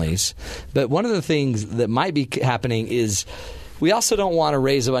families, but one of the things that might be happening is we also don't want to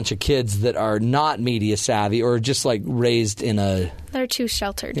raise a bunch of kids that are not media savvy or just like raised in a... They're too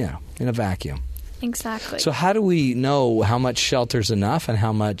sheltered. Yeah, in a vacuum. Exactly. So how do we know how much shelter's enough and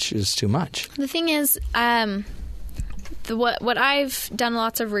how much is too much? The thing is... What I've done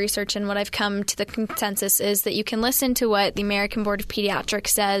lots of research and what I've come to the consensus is that you can listen to what the American Board of Pediatrics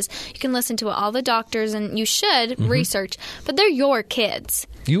says. You can listen to what all the doctors, and you should research, but they're your kids.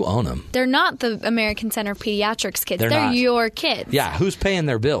 You own them. They're not the American Center of Pediatrics kids. They're your kids. Yeah, who's paying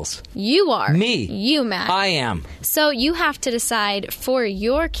their bills? You are. Me. You, Matt. I am. So you have to decide for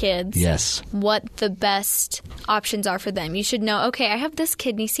your kids what the best options are for them. You should know, okay, I have this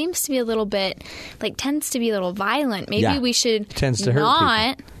kid and he seems to be a little bit, tends to be a little violent. Maybe we should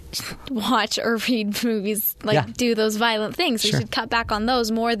not watch or read movies do those violent things. We should cut back on those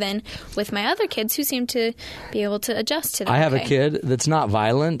more than with my other kids who seem to be able to adjust to them. I have a kid that's not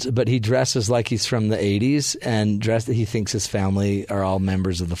violent, but he dresses like he's from the 80s and he thinks his family are all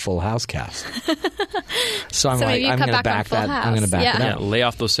members of the Full House cast. So I'm going to back that. I'm going to back it up. Yeah, lay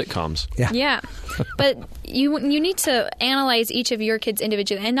off those sitcoms. Yeah. But you need to analyze each of your kids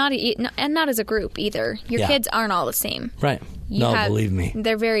individually and not as a group either. Your kids aren't all the same. Right. Believe me.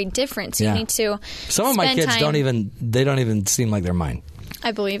 They're very different. So you need to Some of my kids don't even seem like they're mine.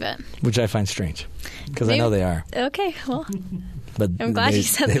 I believe it. Which I find strange because I know they are. Okay, well. But I'm glad you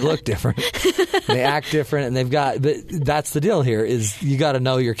said that. They look different. They act different, and but that's the deal here is you got to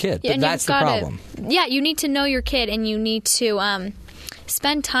know your kid. Yeah, but that's the problem. Yeah, you need to know your kid, and you need to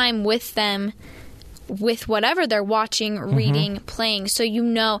spend time with them with whatever they're watching, reading, playing. So you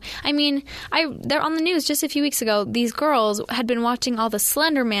know. I mean, they're on the news just a few weeks ago. These girls had been watching all the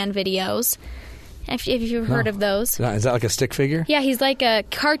Slender Man videos. If you've heard of those. Is that like a stick figure? Yeah, he's like a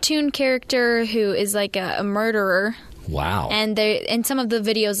cartoon character who is like a murderer. Wow. And in some of the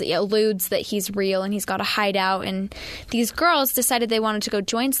videos, it alludes that he's real and he's got a hideout. And these girls decided they wanted to go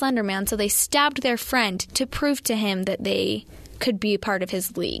join Slender Man, so they stabbed their friend to prove to him that they could be a part of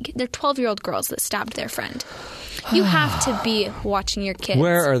his league. They're 12-year-old girls that stabbed their friend. You have to be watching your kids.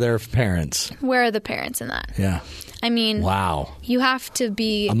 Where are their parents? Where are the parents in that? Yeah. I mean, wow. You have to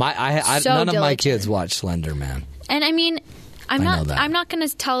be none diligent. Of my kids watch Slender Man. And I mean, I'm not going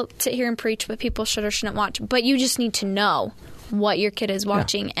to sit here and preach what people should or shouldn't watch, but you just need to know what your kid is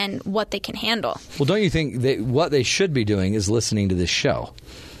watching and what they can handle. Well, don't you think what they should be doing is listening to this show?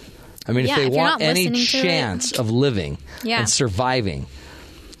 I mean, if they want any chance of living and surviving,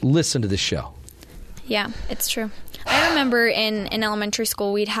 listen to this show. Yeah, it's true. I remember in elementary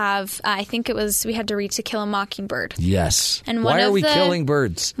school we'd have, I think it was, we had to read To Kill a Mockingbird. Yes. And why are we killing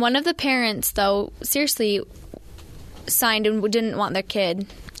birds? One of the parents, though, seriously signed and didn't want their kid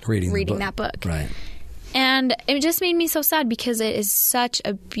reading that book. Right. And it just made me so sad because it is such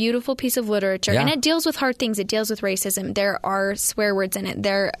a beautiful piece of literature. Yeah. And it deals with hard things. It deals with racism. There are swear words in it.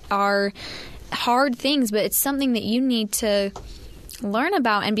 There are hard things, but it's something that you need to learn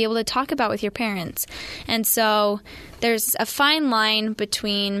about and be able to talk about with your parents. And so there's a fine line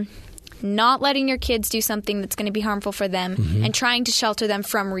between not letting your kids do something that's going to be harmful for them and trying to shelter them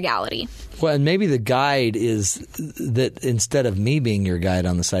from reality. Well, and maybe the guide is that instead of me being your guide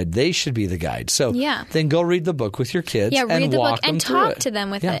on the side, they should be the guide. So then go read the book with your kids read and the walk book and talk to them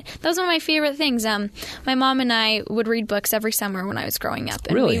with it. That was one of my favorite things. My mom and I would read books every summer when I was growing up.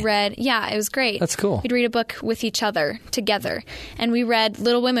 And we read, it was great. That's cool. We'd read a book with each other together. And we read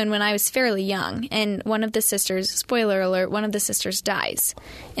Little Women when I was fairly young. And one of the sisters, spoiler alert, one of the sisters dies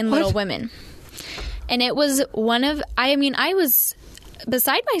in Little Women. And it was I was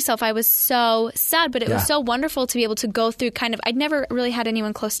beside myself. I was so sad, but it was so wonderful to be able to go through I'd never really had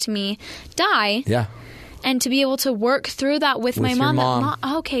anyone close to me die. Yeah. And to be able to work through that with my mom.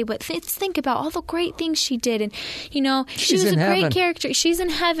 Okay, but think about all the great things she did. And, she was a great character. She's in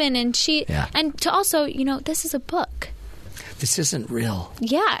heaven. And and to also, this is a book. This isn't real.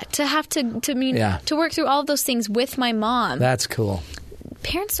 Yeah. To have to work through all of those things with my mom. That's cool.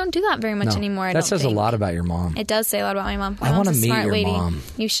 Parents don't do that very much anymore. I don't says think. A lot about your mom. It does say a lot about my mom. I want to meet your mom.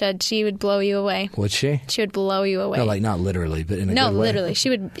 You should. She would blow you away. Would she? She would blow you away. No, not literally, but in a good way. No, literally. She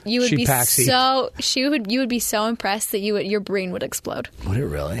would. You would be so. You would be so impressed that your brain would explode. Would it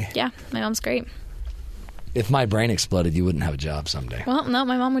really? Yeah, my mom's great. If my brain exploded, you wouldn't have a job someday. Well, no,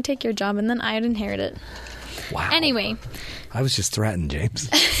 my mom would take your job, and then I'd inherit it. Wow. Anyway. I was just threatened, James.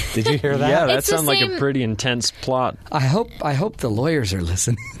 Did you hear that? Yeah, that sounds like a pretty intense plot. I hope the lawyers are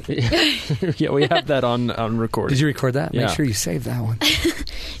listening. Yeah, we have that on recording. Did you record that? Yeah. Make sure you save that one.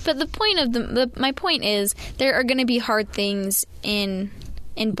 But the point of my point is there are going to be hard things in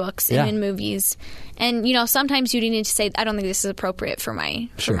books and in movies. And sometimes you need to say, I don't think this is appropriate for my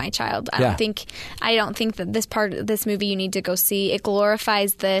child. I don't think that this part of this movie you need to go see. It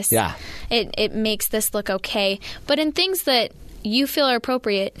glorifies this. Yeah. It makes this look okay. But in things that you feel are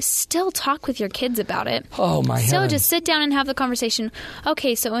appropriate, still talk with your kids about it. Oh, my Still heavens. just sit down and have the conversation.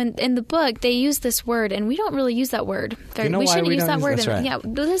 Okay, so in the book, they use this word, and we don't really use that word. We shouldn't use that word. That's right. Yeah,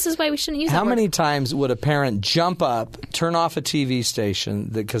 this is why we shouldn't use that word. How many times would a parent jump up, turn off a TV station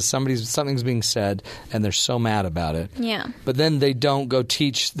because something's being said, and they're so mad about it? Yeah. But then they don't go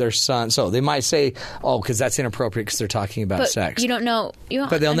teach their son. So they might say, because that's inappropriate because they're talking about sex. You don't know.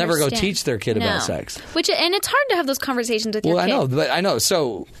 But they'll never go teach their kid about sex. And it's hard to have those conversations with your kid. I know.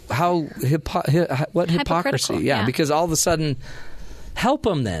 So what hypocrisy? Yeah, because all of a sudden, help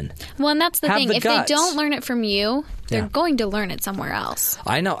them then. Well, and that's the thing. If guts. They don't learn it from you, they're going to learn it somewhere else.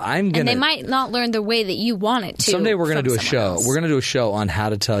 I know. And they might not learn the way that you want it to. Someday we're going to do a show. We're going to do a show on how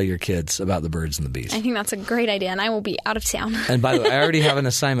to tell your kids about the birds and the bees. I think that's a great idea, and I will be out of town. And by the way, I already have an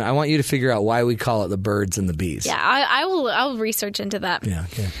assignment. I want you to figure out why we call it the birds and the bees. Yeah, I'll research into that. Yeah.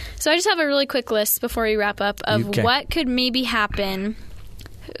 Okay. So I just have a really quick list before we wrap up of what could maybe happen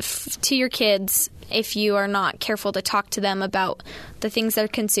to your kids if you are not careful to talk to them about the things they're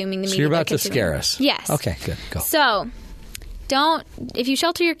consuming, the media you're about they're to scare us. Yes. Okay, good. Go. So, if you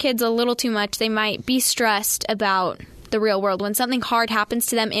shelter your kids a little too much, they might be stressed about the real world. When something hard happens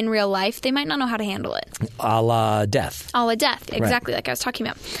to them in real life, they might not know how to handle it. A la death. Exactly, like I was talking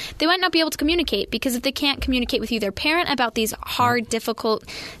about. They might not be able to communicate because if they can't communicate with you, their parent, about these hard, difficult,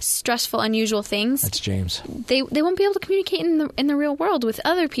 stressful, unusual things. That's James. They won't be able to communicate in the real world with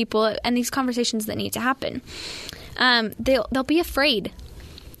other people and these conversations that need to happen. They'll be afraid.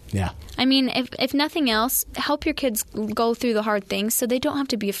 Yeah. I mean, if nothing else, help your kids go through the hard things so they don't have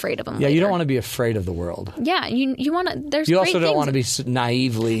to be afraid of them. Yeah, later. You don't want to be afraid of the world. Yeah, you want to. There's you great also don't things. want to be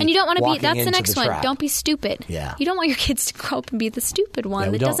naively. And you don't want to be. That's the into next the one. trap. Don't be stupid. Yeah. You don't want your kids to grow up and be the stupid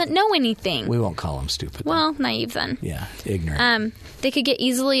one that doesn't know anything. We won't call them stupid. Well, naive then. Yeah, ignorant. They could get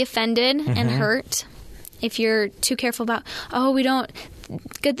easily offended and hurt if you're too careful about. We don't.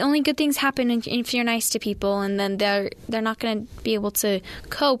 Only good things happen if you're nice to people, and then they're not going to be able to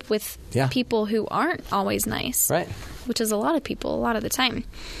cope with people who aren't always nice, right? Which is a lot of people, a lot of the time.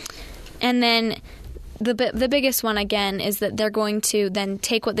 And then the biggest one again is that they're going to then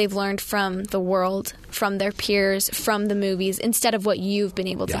take what they've learned from the world, from their peers, from the movies, instead of what you've been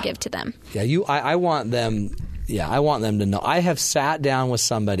able to give to them. Yeah, I want them. I want them to know. I have sat down with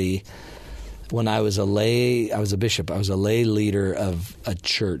somebody when I was a bishop. I was a lay leader of a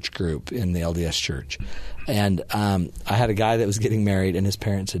church group in the LDS church. And I had a guy that was getting married, and his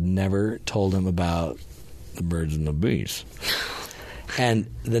parents had never told him about the birds and the bees. And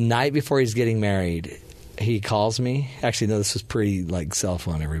the night before he's getting married, he calls me. Actually, no, this was pre cell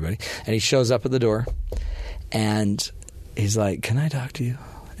phone, everybody. And he shows up at the door, and he's like, "Can I talk to you?"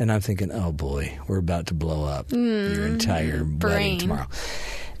 And I'm thinking, "Oh boy, we're about to blow up your entire wedding tomorrow."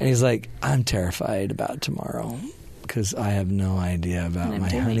 And he's like, "I'm terrified about tomorrow because I have no idea about my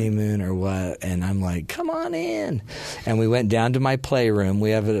honeymoon or what." And I'm like, "Come on in." And we went down to my playroom.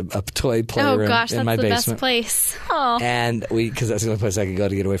 We have a toy playroom in my basement. Oh gosh, that's the best place. Oh. And because that's the only place I could go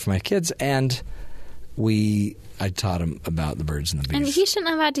to get away from my kids. And I taught him about the birds and the bees. And he shouldn't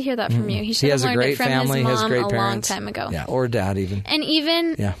have had to hear that from you. He should have learned it from his mom a long time ago. Yeah, or dad even. And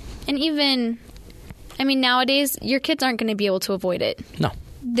even, I mean, nowadays, your kids aren't going to be able to avoid it. No.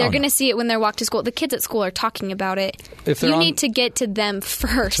 They're going to see it when they're walked to school. The kids at school are talking about it. You need to get to them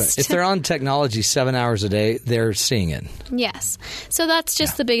first. Right. If they're on technology 7 hours a day, they're seeing it. Yes. So that's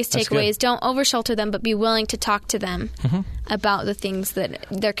just the biggest takeaway is don't over-shelter them, but be willing to talk to them about the things that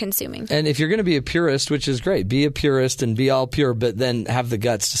they're consuming. And if you're going to be a purist, which is great, be a purist and be all pure, but then have the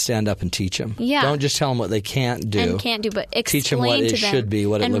guts to stand up and teach them. Yeah. Don't just tell them what they can't do. But explain teach them what it should be,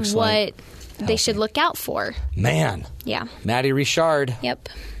 what it looks like. What they should look out for. Man. Yeah. Maddie Richard. Yep.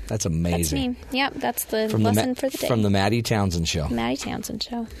 That's amazing. That's me. Yep, that's the lesson for the day. From the Maddie Townsend Show. Maddie Townsend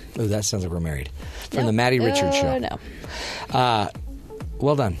Show. Oh, that sounds like we're married. From the Maddie Richard Show. No.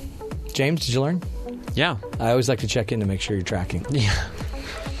 Well done. James, did you learn? Yeah. I always like to check in to make sure you're tracking. Yeah.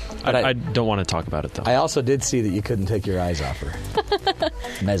 I don't want to talk about it, though. I also did see that you couldn't take your eyes off her.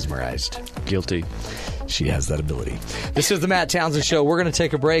 Mesmerized. Guilty. She has that ability. This is the Matt Townsend Show. We're going to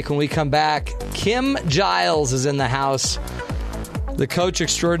take a break. When we come back, Kim Giles is in the house. The coach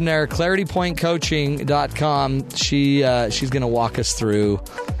extraordinaire, claritypointcoaching.com. She's going to walk us through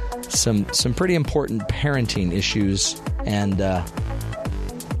some pretty important parenting issues and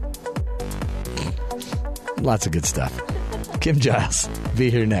lots of good stuff. Kim Giles be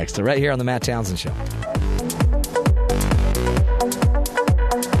here next, right here on the Matt Townsend Show.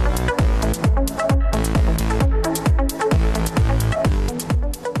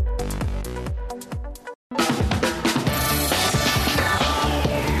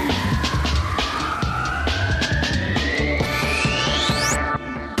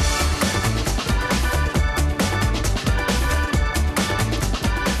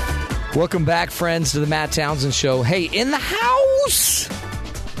 Welcome back, friends, to the Matt Townsend Show. Hey, in the house,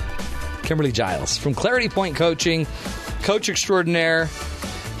 Kimberly Giles from Clarity Point Coaching, coach extraordinaire.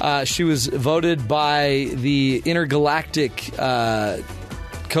 She was voted by the Intergalactic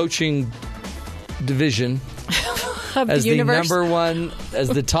Coaching Division as the number one, as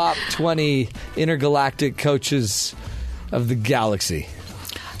the top 20 intergalactic coaches of the galaxy.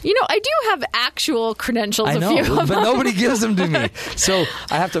 You know, I do have actual credentials. I know, but nobody gives them to me, so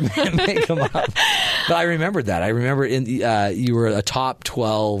I have to make them up. But I remembered that. I remember you were a top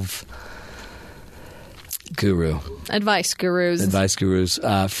 12 guru. Advice gurus. And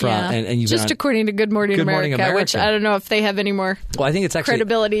just according to Good Morning America, which I don't know if they have any more I think it's actually,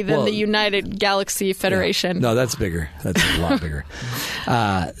 credibility than the United Galaxy Federation. Yeah. No, that's bigger. That's a lot bigger.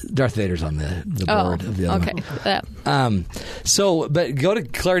 Darth Vader's on the board of the other one. Yeah. But go to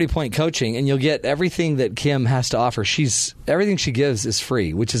Clarity Point Coaching and you'll get everything that Kim has to offer. Everything she gives is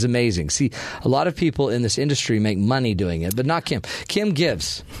free, which is amazing. See, a lot of people in this industry make money doing it, but not Kim. Kim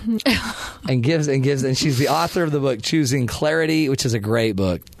gives and gives and gives, and she's the author of the book Choosing Clarity, which is a great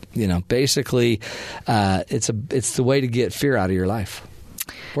book. You know, basically, it's the way to get fear out of your life.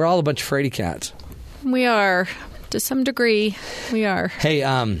 We're all a bunch of fraidy cats. We are, to some degree. We are. Hey,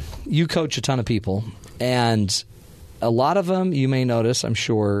 you coach a ton of people, and a lot of them, you may notice, I'm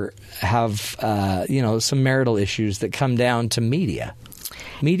sure, have some marital issues that come down to media.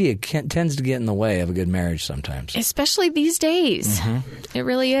 Media tends to get in the way of a good marriage sometimes. Especially these days. Mm-hmm. It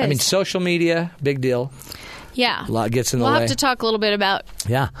really is. I mean, social media, big deal. Yeah. A lot gets in the way. We'll have to talk a little bit about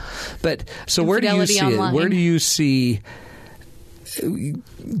But so where do you see online. it? Where do you see...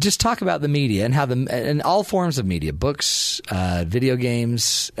 Just talk about the media and how and all forms of media, books, video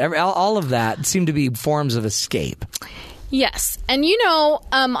games, all of that seem to be forms of escape. Yes. And,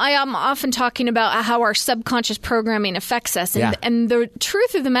 I am often talking about how our subconscious programming affects us. And the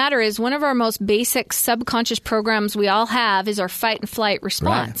truth of the matter is one of our most basic subconscious programs we all have is our fight and flight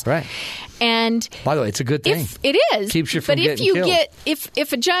response. Right. And by the way, it's a good thing. It is. Keeps you from getting killed.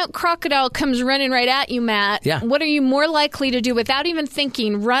 If a giant crocodile comes running right at you, Matt, what are you more likely to do without even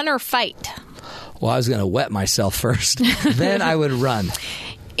thinking, run or fight? Well, I was going to wet myself first. Then I would run.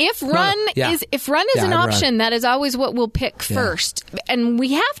 If run is an option, that is always what we'll pick first. And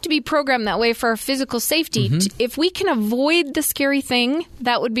we have to be programmed that way for our physical safety. If we can avoid the scary thing,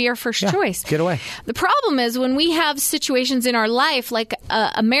 that would be our first choice. Get away. The problem is when we have situations in our life, like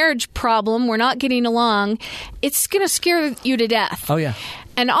a marriage problem, we're not getting along, it's going to scare you to death. Oh, yeah.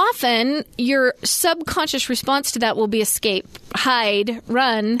 And often, your subconscious response to that will be escape, hide,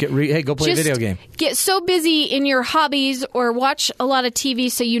 run. Go play a video game. Get so busy in your hobbies or watch a lot of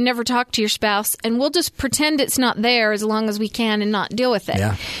TV so you never talk to your spouse, and we'll just pretend it's not there as long as we can and not deal with it.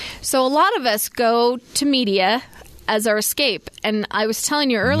 Yeah. So a lot of us go to media as our escape. And I was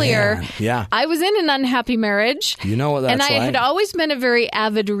telling you earlier, I was in an unhappy marriage. You know what that's like. And I had always been a very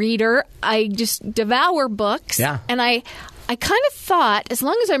avid reader. I just devour books. Yeah. And I kind of thought, as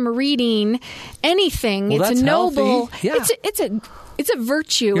long as I'm reading anything, it's a noble. Yeah. It's a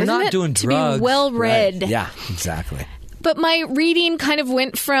virtue. You're isn't not it? doing to drugs. be well read. Right. Yeah, exactly. But my reading kind of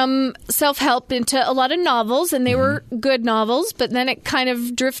went from self-help into a lot of novels, and they were good novels, but then it kind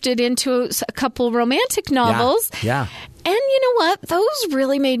of drifted into a couple romantic novels. Yeah. And you know what? Those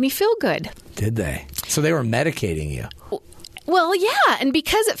really made me feel good. Did they? So they were medicating you. Well, yeah, and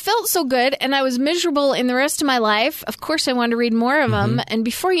because it felt so good and I was miserable in the rest of my life, of course I wanted to read more of them. And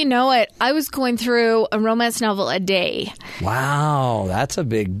before you know it, I was going through a romance novel a day. Wow, that's a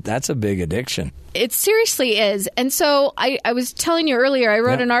big addiction. It seriously is. And so I was telling you earlier, I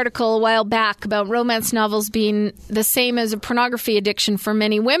wrote an article a while back about romance novels being the same as a pornography addiction for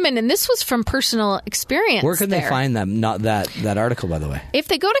many women. And this was from personal experience. Where can they find that article, by the way? If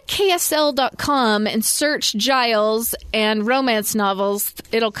they go to KSL.com and search Giles and romance novels,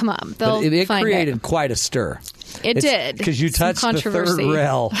 it'll come up. It created quite a stir. It did. Because you touched the third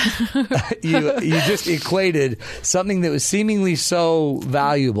rail. you just equated something that was seemingly so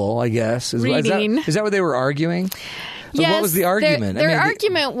valuable, I guess. Is that what they were arguing? Yes, what was the argument? Their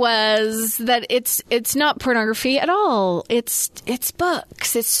argument was that it's not pornography at all. It's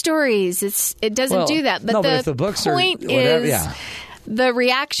books. It's stories. It doesn't do that. But if the books point is the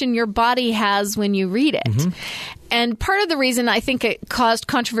reaction your body has when you read it. And part of the reason I think it caused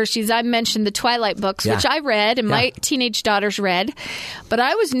controversy is I mentioned the Twilight books, which I read and my teenage daughters read. But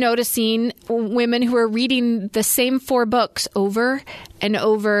I was noticing women who were reading the same 4 books over and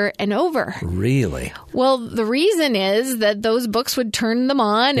over and over. Really? Well, the reason is that those books would turn them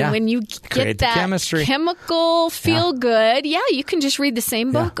on. And when you get that chemistry. Chemical feel good, you can just read the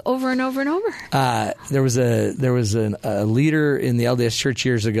same book over and over and over. There was a leader in the LDS church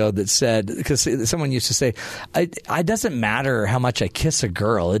years ago that said, because someone used to say, it doesn't matter how much I kiss a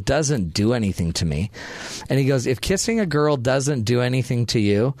girl. It doesn't do anything to me. And he goes, if kissing a girl doesn't do anything to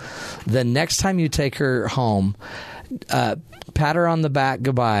you, then next time you take her home, pat her on the back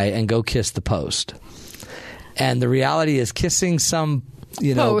goodbye and go kiss the post. And the reality is kissing some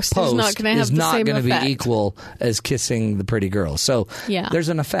post is not going to be equal as kissing the pretty girl. So there's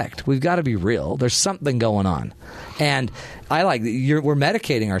an effect. We've got to be real. There's something going on. And I like we're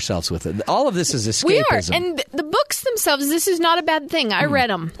medicating ourselves with it. All of this is escapism. We are, and the books themselves. This is not a bad thing. I read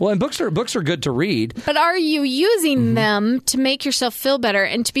them. Well, and books are good to read. But are you using them to make yourself feel better?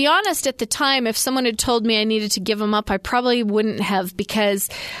 And to be honest, at the time, if someone had told me I needed to give them up, I probably wouldn't have, because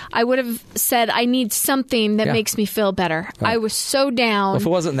I would have said I need something that makes me feel better. Right. I was so down. Well, if it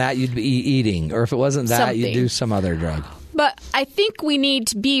wasn't that, you'd be eating, or if it wasn't that, you'd do some other drug. But I think we need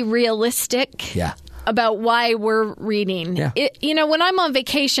to be realistic. About why we're reading. When I'm on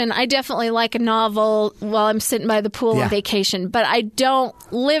vacation, I definitely like a novel while I'm sitting by the pool on vacation, but I don't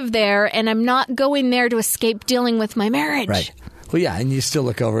live there, and I'm not going there to escape dealing with my marriage. Right. Well, and you still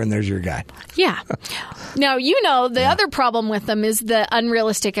look over and there's your guy. Yeah. Now, the other problem with them is the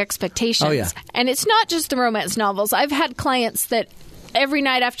unrealistic expectations. Oh, yeah. And it's not just the romance novels. I've had clients that every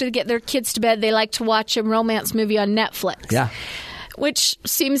night after they get their kids to bed, they like to watch a romance movie on Netflix. Yeah. Which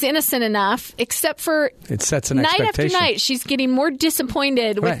seems innocent enough, except for it sets an night expectation. after night, she's getting more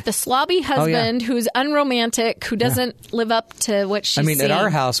disappointed with the slobby husband who's unromantic, who doesn't live up to what she's saying. At our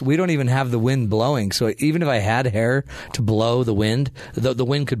house, we don't even have the wind blowing. So even if I had hair to blow the wind, the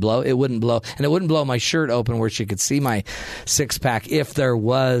wind could blow, it wouldn't blow. And it wouldn't blow my shirt open where she could see my six-pack if there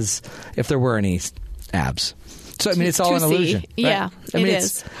were any abs. So, it's all an illusion. Right? Yeah, it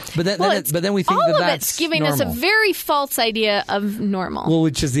is. But then we think all that's it's giving normal. us a very false idea of normal. Well,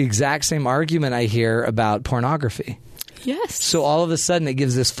 which is the exact same argument I hear about pornography. Yes. So all of a sudden it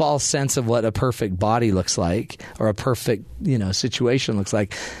gives this false sense of what a perfect body looks like or a perfect, situation looks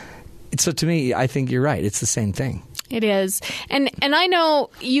like. So to me, I think you're right. It's the same thing. It is. And I know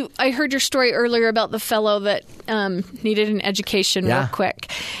I heard your story earlier about the fellow that needed an education real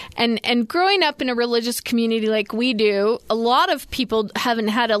quick. And growing up in a religious community like we do, a lot of people haven't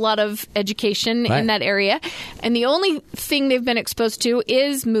had a lot of education in that area. And the only thing they've been exposed to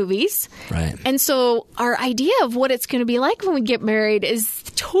is movies. Right. And so our idea of what it's going to be like when we get married is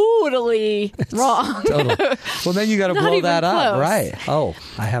totally wrong. Total. Well, then you got to blow that up. Close. Right. Oh,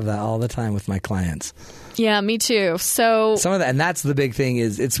 I have that all the time with my clients. Yeah, me too. So some of that, and that's the big thing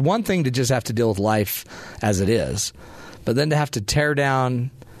is it's one thing to just have to deal with life as it is, but then to have to tear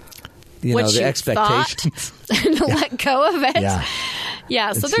down, the expectations and let go of it.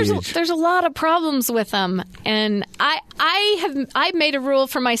 Yeah. So huge. there's a lot of problems with them, and I've made a rule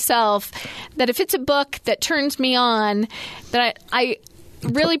for myself that if it's a book that turns me on, that I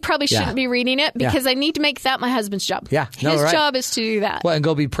really probably shouldn't be reading it because I need to make that my husband's job. Yeah. His job is to do that. Well, and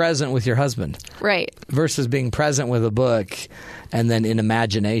go be present with your husband. Right. Versus being present with a book and then in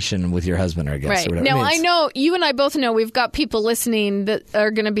imagination with your husband, I guess. Right. Or whatever. Now, I know, you and I both know we've got people listening that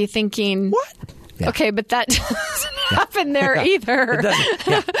are going to be thinking, what? Yeah. Okay, but that doesn't happen there either. It doesn't.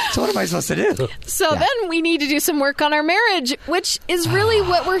 Yeah. So what am I supposed to do? So then we need to do some work on our marriage, which is really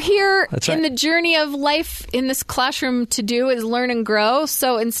what we're here in the journey of life in this classroom to do, is learn and grow.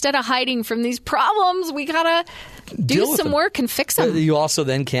 So instead of hiding from these problems, we got to do some work and fix them. You also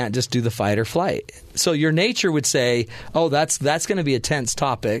then can't just do the fight or flight. So your nature would say, oh, that's going to be a tense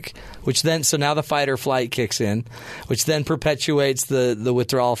topic, so now the fight or flight kicks in, which then perpetuates the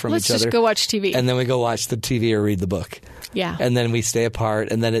withdrawal from each other. Let's just go watch TV. And then we go watch the TV or read the book. Yeah. And then we stay apart,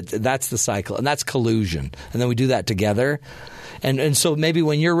 and then that's the cycle, and that's collusion. And then we do that together. And so maybe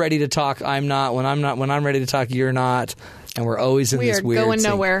when you're ready to talk, I'm not. When I'm ready to talk, you're not. And we're always in this weird going thing.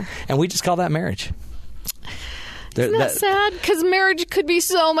 nowhere. And we just call that marriage. Isn't that sad? Because marriage could be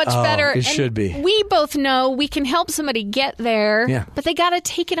so much better. It should be. We both know we can help somebody get there, but they got to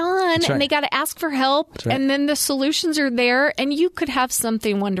take it on, and they got to ask for help, and then the solutions are there, and you could have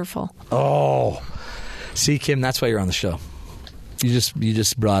something wonderful. Oh, see, Kim, that's why you're on the show. You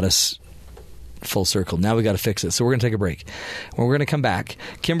just brought us full circle. Now we got to fix it. So we're going to take a break. When we're going to come back,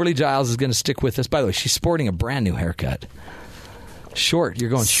 Kimberly Giles is going to stick with us. By the way, she's sporting a brand new haircut. Short. You're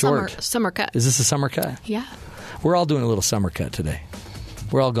going short. Summer cut. Is this a summer cut? Yeah. We're all doing a little summer cut today.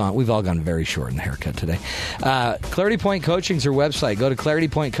 We've all gone very short in the haircut today. Clarity Point Coaching is her website. Go to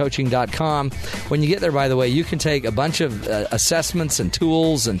claritypointcoaching.com. When you get there, by the way, you can take a bunch of assessments and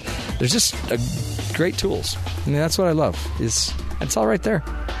tools, and there's just great tools. I mean, that's what I love. It's all right there.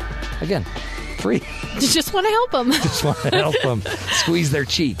 Again, free. You just want to help them. Just want to help them. Squeeze their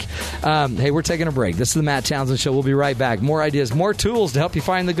cheek. Hey, we're taking a break. This is the Matt Townsend Show. We'll be right back. More ideas, more tools to help you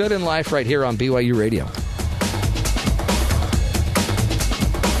find the good in life right here on BYU Radio.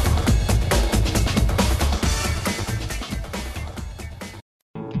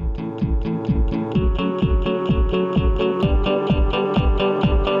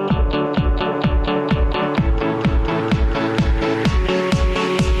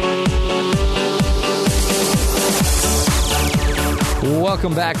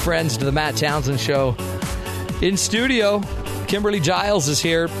 Welcome back, friends, to the Matt Townsend Show. In studio, Kimberly Giles is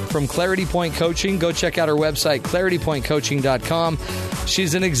here from Clarity Point Coaching. Go check out her website, claritypointcoaching.com.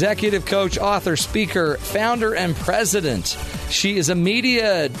 She's an executive coach, author, speaker, founder, and president. She is a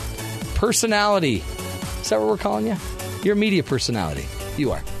media personality. Is that what we're calling you? You're a media personality.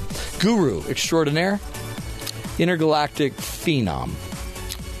 You are. Guru extraordinaire, intergalactic phenom.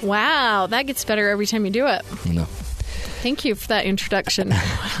 Wow, that gets better every time you do it. No. Thank you for that introduction.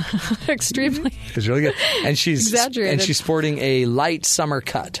 Extremely. It's really good. And she's exaggerated. And she's sporting a light summer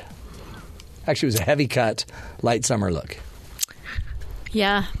cut. Actually, it was a heavy cut, light summer look.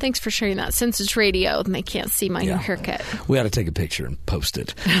 Yeah, thanks for sharing that. Since it's radio and they can't see my new haircut. We ought to take a picture and post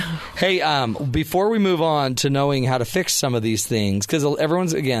it. Hey, before we move on to knowing how to fix some of these things, because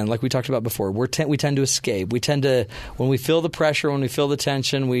everyone's, again, like we talked about before, we tend to escape. We tend to, when we feel the pressure, when we feel the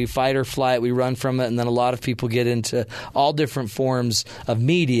tension, we fight or flight, we run from it, and then a lot of people get into all different forms of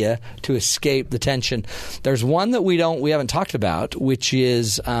media to escape the tension. There's one that we haven't talked about, which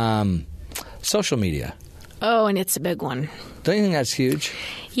is social media. Oh, and it's a big one. Don't you think that's huge?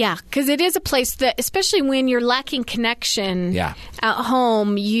 Yeah, because it is a place that, especially when you're lacking connection at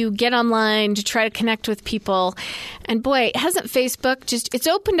home, you get online to try to connect with people. And boy, hasn't Facebook it's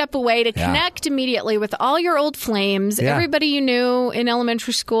opened up a way to connect immediately with all your old flames, everybody you knew in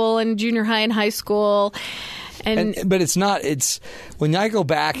elementary school and junior high and high school. But it's not, when I go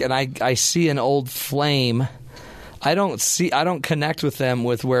back and I see an old flame, I don't connect with them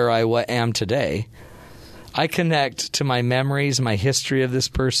with where I am today. I connect to my memories, my history of this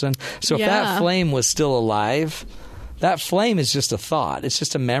person. So if that flame was still alive, That flame is just a thought. It's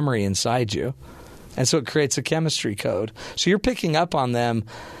just a memory inside you. And so it creates a chemistry code. So you're picking up on them,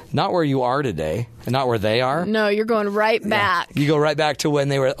 not where you are today and not where they are. No, you're going right back. You go right back to when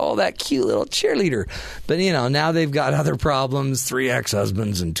they were, that cute little cheerleader. But, now they've got other problems, 3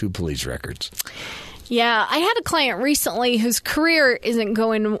 ex-husbands and 2 police records. Yeah, I had a client recently whose career isn't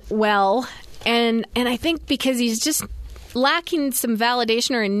going well. And I think because he's just lacking some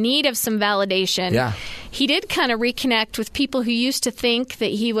validation or in need of some validation, he did kind of reconnect with people who used to think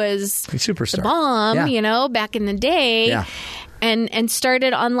that he was superstar. The bomb, back in the day, and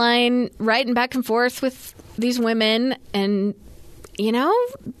started online writing back and forth with these women, and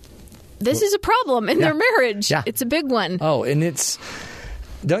this is a problem in their marriage. Yeah. It's a big one. Oh, and it's.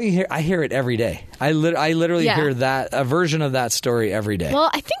 Don't you hear? I hear it every day. I literally hear a version of that story every day. Well,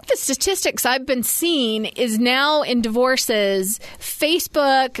 I think the statistics I've been seeing is now in divorces,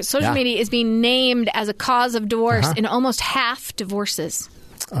 Facebook, social media is being named as a cause of divorce in almost half divorces.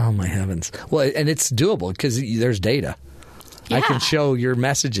 Oh, my heavens. Well, and it's doable because there's data. Yeah. I can show your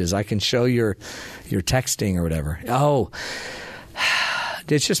messages. I can show your texting or whatever. Oh,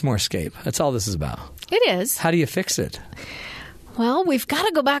 it's just more escape. That's all this is about. It is. How do you fix it? Well, we've got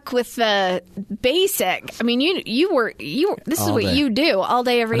to go back with the basic. I mean, this is what you do all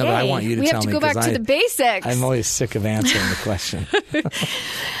day, every day. But I want you to tell me. We have to go back to the basics. I'm always sick of answering the question.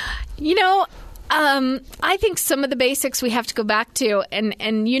 I think some of the basics we have to go back to, and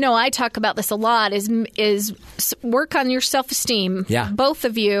I talk about this a lot, is work on your self-esteem, both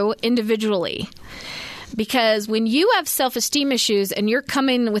of you individually. Because when you have self-esteem issues and you're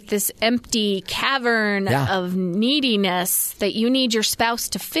coming with this empty cavern of neediness that you need your spouse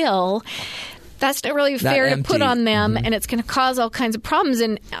to fill, that's not really fair to put on them, and it's going to cause all kinds of problems.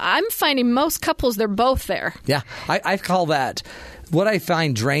 And I'm finding most couples, they're both there. Yeah, I call that, what I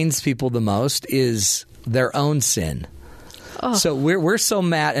find drains people the most is their own sin. Oh. So we're so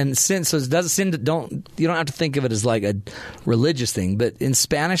mad, and sin. So you don't have to think of it as like a religious thing, but in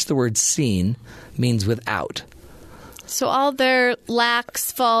Spanish the word sin means without. So all their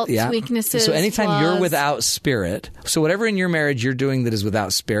lacks, faults, weaknesses. So anytime flaws. you're without spirit, so whatever in your marriage you're doing that is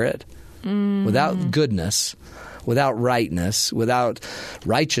without spirit, without goodness, without rightness, without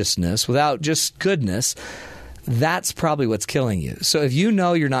righteousness, without just goodness. That's probably what's killing you. So if you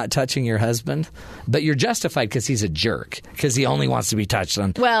know you're not touching your husband, but you're justified because he's a jerk, because he only wants to be touched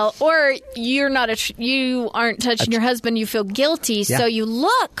on. Well, or you aren't touching your husband, you feel guilty, so you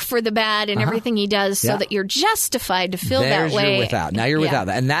look for the bad in everything he does so that you're justified to feel that way. You're without. Now you're without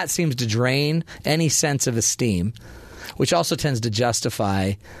that. And that seems to drain any sense of esteem, which also tends to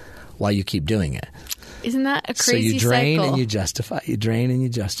justify why you keep doing it. Isn't that a crazy cycle? So you drain and you justify. You drain and you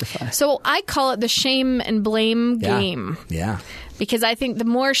justify. So I call it the shame and blame game. Yeah. Because I think the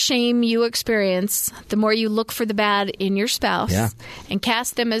more shame you experience, the more you look for the bad in your spouse and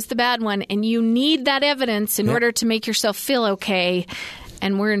cast them as the bad one. And you need that evidence in order to make yourself feel okay.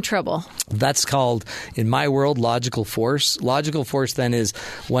 And we're in trouble. That's called, in my world, logical force. Logical force then is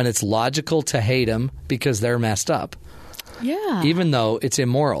when it's logical to hate them because they're messed up. Yeah. Even though it's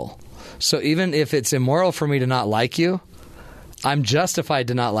immoral. So even if it's immoral for me to not like you, I'm justified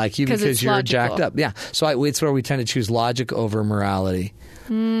to not like you because you're jacked up. Yeah. So it's where we tend to choose logic over morality.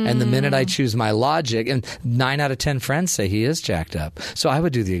 And the minute I choose my logic, and 9 out of 10 friends say he is jacked up. So I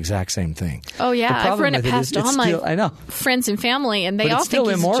would do the exact same thing. Oh, yeah. I've run it past all my friends and family, and they all think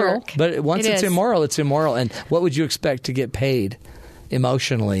he's immoral, a jerk. But once it's immoral, it's immoral. And what would you expect to get paid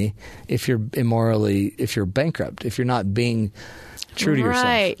emotionally if you're bankrupt, if you're not being true to yourself?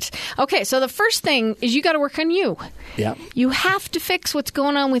 Right. Okay, so the first thing is you got to work on you. Yeah. You have to fix what's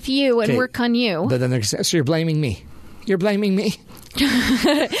going on with you and work on you. But then so you're blaming me. You're blaming me.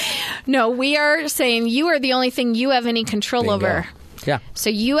 No, we are saying you are the only thing you have any control over. Yeah. So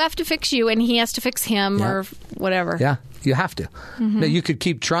you have to fix you and he has to fix him or whatever. Yeah, you have to. Now, you could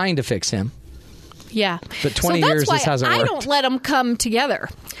keep trying to fix him. Yeah. But 20 years this hasn't worked. I don't let them come together.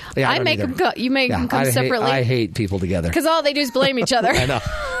 Yeah, I make them go. You make them come separately. I hate people together. Because all they do is blame each other. I know.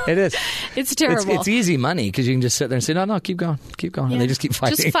 It is. It's terrible. It's easy money because you can just sit there and say, no, keep going. Keep going. Yeah. And they just keep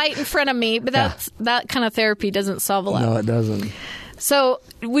fighting. Just fight in front of me. But that kind of therapy doesn't solve a lot. No, it doesn't. So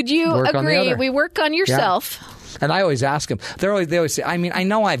would you agree we work on yourself? Yeah. And I always ask them. They always say, I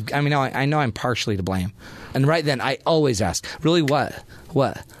know I'm partially to blame. And right then I always ask, really what?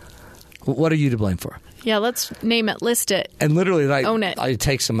 What are you to blame for? Yeah, let's name it, list it, and literally, own it. It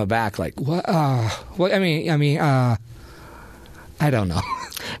takes them aback. Like what? What? I don't know.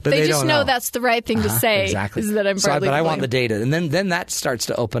 But they just don't know that's the right thing to say. Exactly. Is that I'm partly but I want the data, and then that starts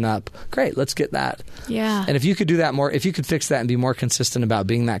to open up. Great, let's get that. Yeah. And if you could do that more, if you could fix that and be more consistent about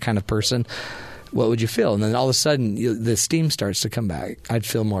being that kind of person, what would you feel? And then all of a sudden, the steam starts to come back. I'd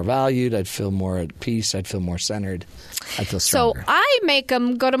feel more valued. I'd feel more at peace. I'd feel more centered. I'd feel stronger. So I make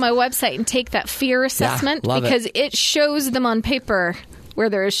them go to my website and take that fear assessment because it shows them on paper where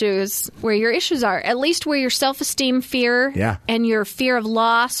their issues, where your issues are, at least where your self-esteem fear and your fear of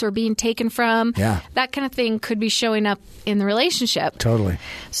loss or being taken from, that kind of thing could be showing up in the relationship. Totally.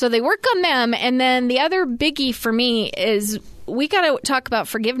 So they work on them. And then the other biggie for me is we got to talk about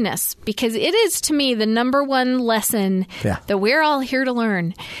forgiveness, because it is, to me, the number one lesson that we're all here to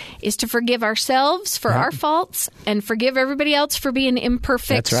learn is to forgive ourselves for our faults and forgive everybody else for being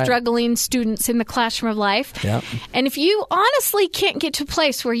imperfect, struggling students in the classroom of life. And if you honestly can't get to a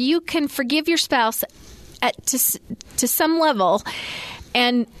place where you can forgive your spouse to some level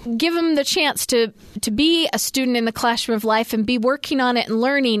and give them the chance to be a student in the classroom of life and be working on it and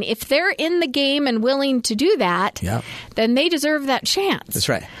learning, if they're in the game and willing to do that, then they deserve that chance. That's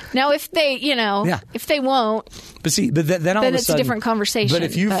right. Now, if they, if they won't, then all of a it's sudden, a different conversation. But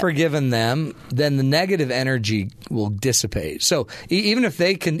if you've forgiven them, then the negative energy will dissipate. So even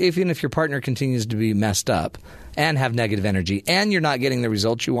if your partner continues to be messed up and have negative energy and you're not getting the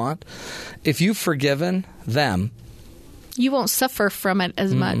results you want, if you've forgiven them, you won't suffer from it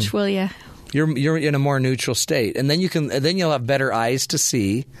as much, will you? You're in a more neutral state, and then you'll have better eyes to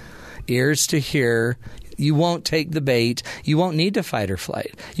see, ears to hear. You won't take the bait. You won't need to fight or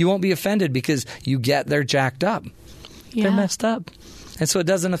flight. You won't be offended because you get they're jacked up. They're messed up, and so it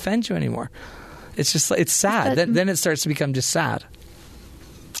doesn't offend you anymore. It's just it's sad. Then it starts to become just sad.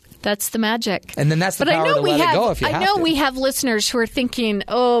 That's the magic. And then that's the power to let it go if you have to. I know we have listeners who are thinking,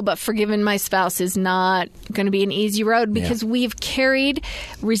 but forgiving my spouse is not going to be an easy road, because we've carried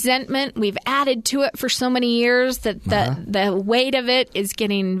resentment. We've added to it for so many years that the weight of it is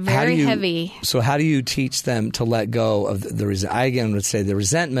getting very heavy. So how do you teach them to let go of the resentment? I again would say the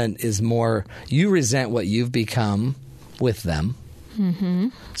resentment is more, you resent what you've become with them. Mm-hmm.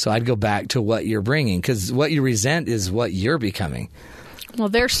 So I'd go back to what you're bringing, because what you resent is what you're becoming. Well,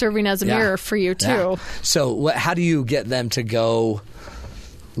 they're serving as a mirror for you, too. Yeah. So how do you get them to go,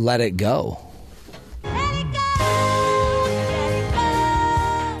 let it go? Let it go, let it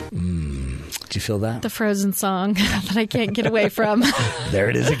go. Do you feel that? The Frozen song that I can't get away from. There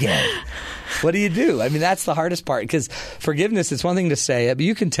it is again. What do you do? I mean, that's the hardest part, because forgiveness, it's one thing to say it, but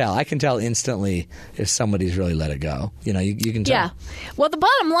you can tell. I can tell instantly if somebody's really let it go. You can tell. Yeah. Well, the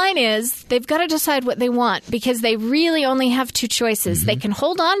bottom line is they've got to decide what they want, because they really only have two choices. Mm-hmm. They can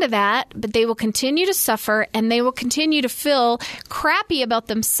hold on to that, but they will continue to suffer, and they will continue to feel crappy about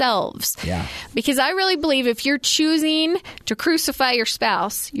themselves. Yeah. Because I really believe if you're choosing to crucify your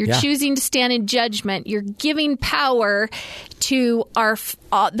spouse, you're choosing to stand in judgment, you're giving power to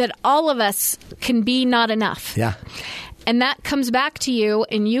that all of us can be not enough. Yeah. And that comes back to you,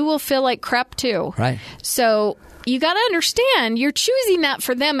 and you will feel like crap too. Right. So you got to understand you're choosing that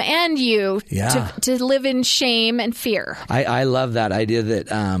for them and you to live in shame and fear. I love that idea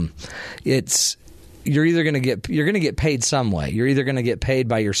that you're going to get paid some way. You're either going to get paid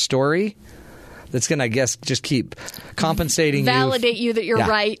by your story. That's going to, I guess, just keep compensating Validate you that you're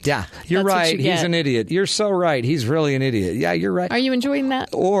right. Yeah, you're right. He's an idiot. You're so right. He's really an idiot. Yeah, you're right. Are you enjoying that?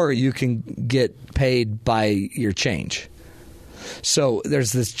 Or you can get paid by your change. So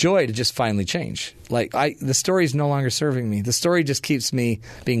there's this joy to just finally change. Like the story's no longer serving me. The story just keeps me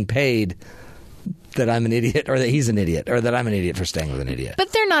being paid that I'm an idiot, or that he's an idiot, or that I'm an idiot for staying with an idiot.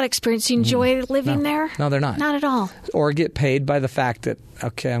 But they're not experiencing joy living there. No, they're not. Not at all. Or get paid by the fact that,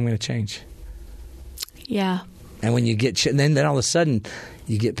 okay, I'm going to change. Yeah. And when you get, then all of a sudden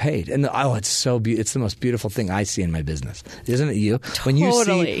you get paid, and it's so it's the most beautiful thing I see in my business, isn't it? You totally. When you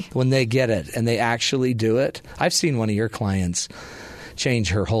see when they get it and they actually do it. I've seen one of your clients change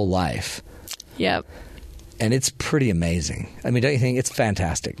her whole life. Yep. And it's pretty amazing. I mean, don't you think it's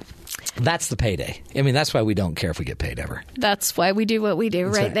fantastic? That's the payday. I mean, that's why we don't care if we get paid ever. That's why we do what we do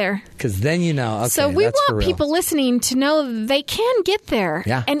right there. Because then okay, so we want people listening to know they can get there.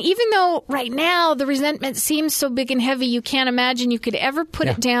 Yeah. And even though right now the resentment seems so big and heavy, you can't imagine you could ever put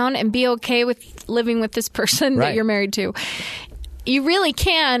it down and be okay with living with this person that you're married to. You really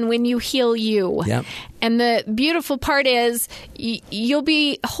can when you heal you. Yep. And the beautiful part is you'll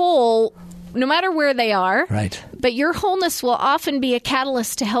be whole no matter where they are. Right. But your wholeness will often be a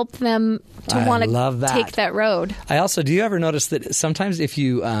catalyst to help them to want to take that road. I also, do you ever notice that sometimes if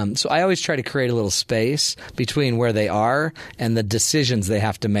you, so I always try to create a little space between where they are and the decisions they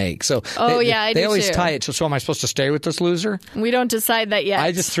have to make. So they always tie it to, so am I supposed to stay with this loser? We don't decide that yet.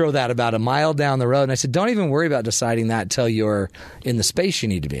 I just throw that about a mile down the road, and I said, don't even worry about deciding that till you're in the space you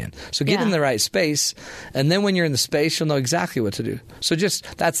need to be in. So get in the right space, and then when you're in the space, you'll know exactly what to do. So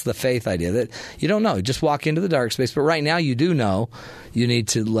that's the faith idea, that you don't know. Just walk into the dark space, but right now you do know you need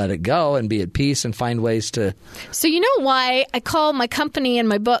to let it go and be at peace and find ways to... So you know why I call my company and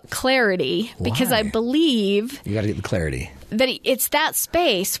my book Clarity? Because I believe... You got to get the clarity. That it's that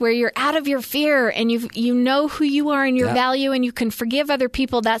space where you're out of your fear and you know who you are and your value, and you can forgive other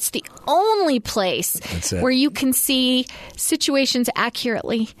people. That's the only place where you can see situations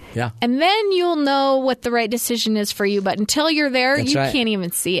accurately. Yeah. And then you'll know what the right decision is for you. But until you're there, you can't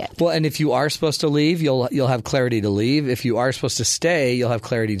even see it. Well, and if you are supposed to leave, you'll have clarity to leave. If you are supposed to stay, you'll have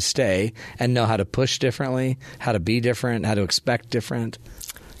clarity to stay and know how to push differently, how to be different, how to expect different.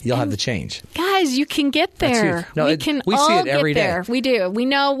 You'll have the change. Guys, you can get there. No, we see it every day. We do. We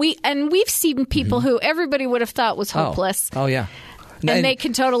know. We've seen people who everybody would have thought was hopeless. Oh yeah. And they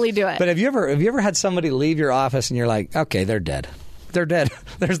can totally do it. But have you ever had somebody leave your office and you're like, okay, they're dead. They're dead.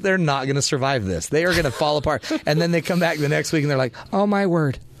 They're not going to survive this. They are going to fall apart. And then they come back the next week and they're like, oh my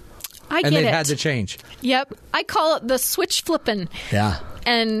word. And they've had to change. Yep. I call it the switch flipping. Yeah.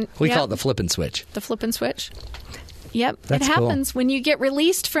 And we call it the flipping switch. The flipping switch. Yep, That's it happens when you get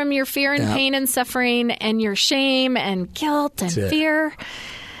released from your fear and pain and suffering and your shame and guilt and fear.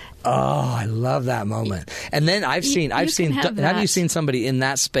 Oh, I love that moment. And then have you seen somebody in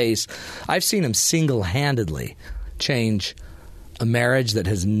that space? I've seen them single-handedly change a marriage that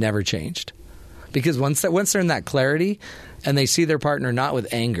has never changed. Because once they're in that clarity and they see their partner not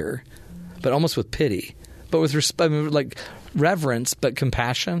with anger, but almost with pity, but with respect, like reverence, but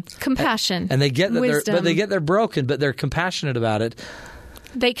compassion. And they get that they're broken, but they're compassionate about it.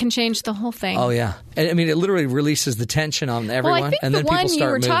 They can change the whole thing. Oh yeah, and I mean it literally releases the tension on everyone. Well, I think and the then people one start you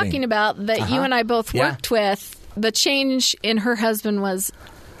were moving. talking about that you and I both worked with, the change in her husband was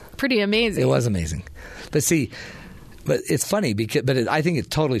pretty amazing. It was amazing, but it's funny because I think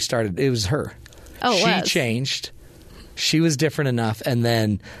it totally started. It was her. Oh, she changed. She was different enough, and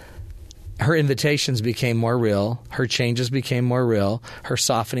then her invitations became more real. Her changes became more real. Her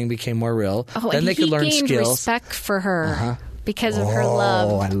softening became more real. Oh, then they could learn gained skills. Respect for her because of her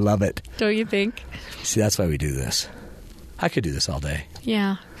love. Oh, I love it. Don't you think? See, that's why we do this. I could do this all day.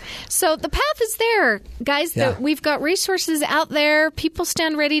 Yeah. So the path is there, guys. We've got resources out there. People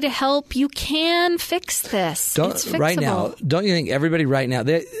stand ready to help. You can fix this. It's fixable. Right now, don't you think everybody right now,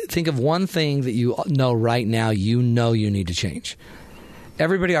 think of one thing that you know right now you need to change.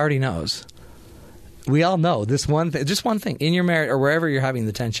 Everybody already knows. We all know this one thing, just one thing in your marriage or wherever you're having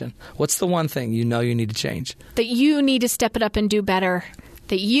the tension. What's the one thing you know you need to change? That you need to step it up and do better.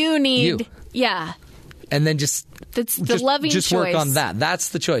 That you need, And then just loving just choice. Work on that. That's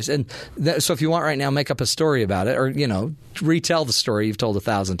the choice. And so if you want right now, make up a story about it, or retell the story you've told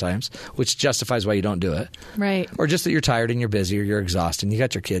 1,000 times, which justifies why you don't do it. Right. Or just that you're tired and you're busy or you're exhausted and you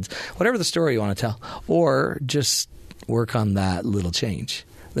got your kids. Whatever the story you want to tell. Or just work on that little change.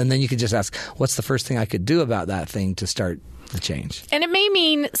 And then you could just ask, what's the first thing I could do about that thing to start the change? And it may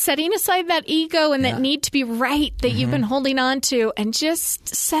mean setting aside that ego and that need to be right that you've been holding on to, and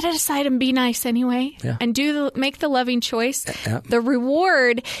just set it aside and be nice anyway. Yeah. And make the loving choice. Yeah. The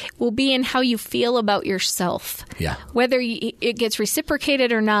reward will be in how you feel about yourself. Yeah. Whether it gets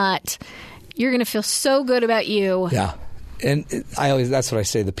reciprocated or not, you're going to feel so good about you. Yeah. And that's what I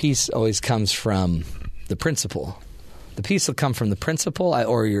say. The peace always comes from the principle. The peace will come from the principle,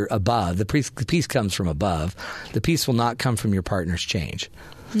 or you're above. The peace comes from above. The peace will not come from your partner's change.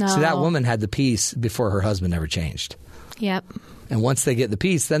 No. So that woman had the peace before her husband ever changed. Yep. And once they get the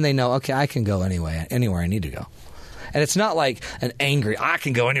peace, then they know, okay, I can go anywhere I need to go. And it's not like an angry, I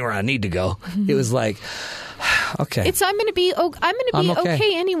can go anywhere I need to go. Mm-hmm. It was like, okay. I'm going to be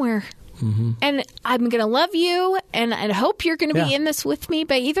okay anywhere. Mm-hmm. And I'm going to love you, and I hope you're going to be in this with me.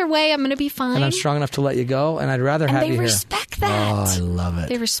 But either way, I'm going to be fine. And I'm strong enough to let you go, and I'd rather have you here. And they respect that. Oh, I love it.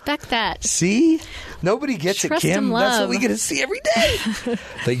 They respect that. See? Nobody gets Trust it, Kim. And love. That's what we get to see every day.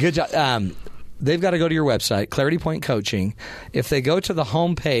 But good job. They've got to go to your website, Clarity Point Coaching. If they go to the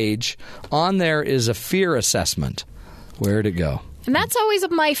home page, on there is a fear assessment. Where'd it go? And that's always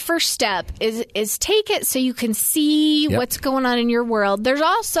my first step is take it so you can see what's going on in your world. There's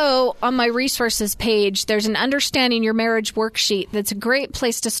also on my resources page, there's an Understanding Your Marriage worksheet that's a great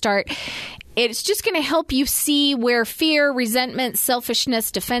place to start. it's just going to help you see where fear, resentment,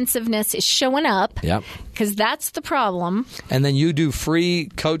 selfishness, defensiveness is showing up. Yep. Because that's the problem. And then you do free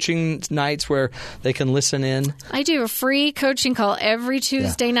coaching nights where they can listen in. I do a free coaching call every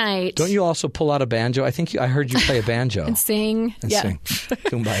Tuesday night. Don't you also pull out a banjo? I think I heard you play a banjo. And sing. And sing.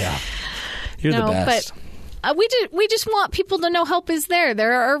 Kumbaya. You're the best. But we just want people to know help is there.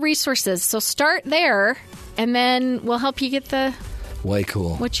 There are resources. So start there, and then we'll help you get way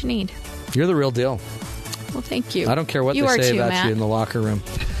cool what you need. You're the real deal. Well, thank you. I don't care what they say about you in the locker room.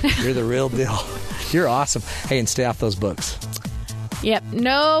 You're the real deal. You're awesome. Hey, and stay off those books. Yep.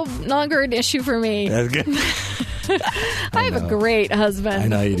 No longer an issue for me. That's good. I have a great husband. I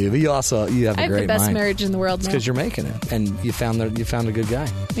know you do, but you have a great mind. I have the best marriage in the world. It's because you're making it, and you found a good guy.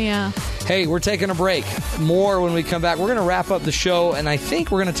 Yeah. Hey, we're taking a break. More when we come back. We're going to wrap up the show, and I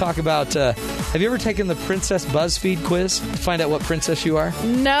think we're going to talk about. Have you ever taken the Princess BuzzFeed quiz to find out what princess you are?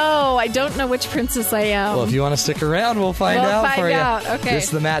 No, I don't know which princess I am. Well, if you want to stick around, we'll find out for you. Okay. This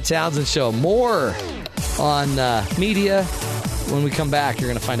is the Matt Townsend Show. More on media. When we come back, you're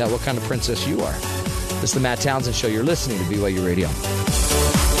going to find out what kind of princess you are. This is the Matt Townsend Show. You're listening to BYU Radio.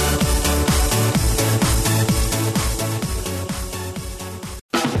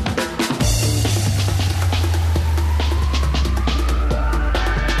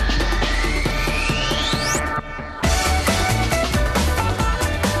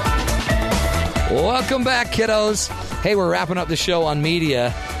 Welcome back, kiddos. Hey, we're wrapping up the show on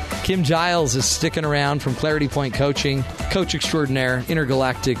media. Kim Giles is sticking around from Clarity Point Coaching, coach extraordinaire,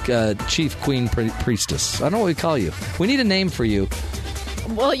 intergalactic chief queen priestess. I don't know what we call you. We need a name for you.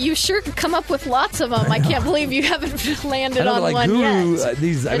 Well, you sure could come up with lots of them. I can't believe you haven't landed on like one guru, yet.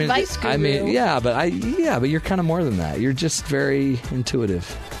 Advice guru. But you're kind of more than that. You're just very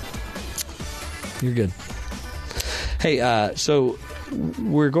intuitive. You're good. Hey, so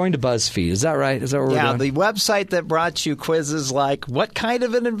we're going to BuzzFeed. Is that right? Is that where we're going? Yeah, the website that brought you quizzes like, what kind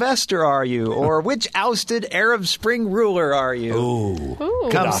of an investor are you? Or which ousted Arab Spring ruler are you? Ooh.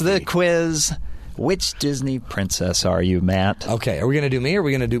 Comes the quiz, which Disney princess are you, Matt? Okay, are we going to do me or are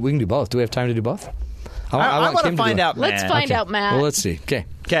we going to do... We can do both. Do we have time to do both? I want to find out, Matt. Let's find out, Matt. Well, let's see.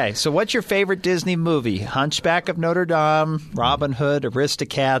 Okay, so what's your favorite Disney movie? Hunchback of Notre Dame, Robin Hood,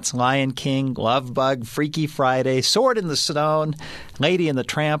 Aristocats, Lion King, Love Bug, Freaky Friday, Sword in the Stone, Lady and the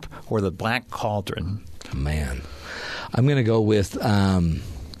Tramp, or The Black Cauldron? Man. I'm going to go with,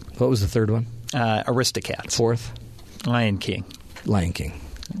 what was the third one? Aristocats. Fourth? Lion King. Lion King.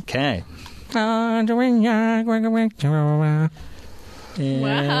 Okay. And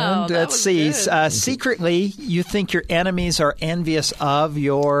wow, let's see. Secretly, you think your enemies are envious of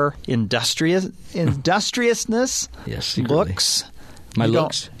your industriousness, yes, secretly. looks. My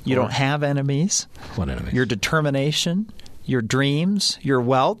looks. You don't have enemies. What enemies? Your determination, your dreams, your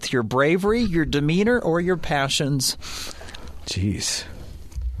wealth, your bravery, your demeanor, or your passions. Jeez.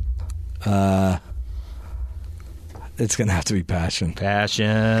 It's going to have to be passion. Passion.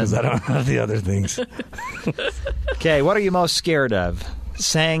 Because I don't have the other things. Okay, what are you most scared of?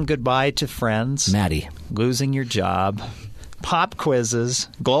 Saying goodbye to friends. Maddie. Losing your job. Pop quizzes.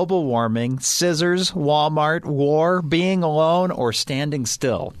 Global warming. Scissors. Walmart. War. Being alone. Or standing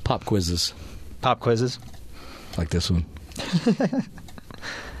still. Pop quizzes. Pop quizzes. Like this one.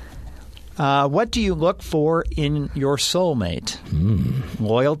 What do you look for in your soulmate?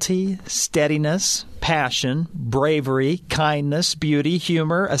 Loyalty, steadiness, passion, bravery, kindness, beauty,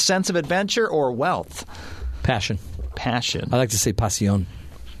 humor, a sense of adventure, or wealth? Passion. Passion. I like to say pasión.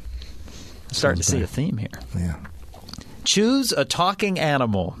 Starting to see a theme here. Yeah. Choose a talking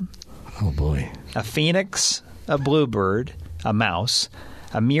animal. Oh, boy. A phoenix, a bluebird, a mouse,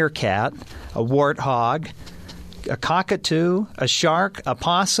 a meerkat, a warthog, a cockatoo, a shark, a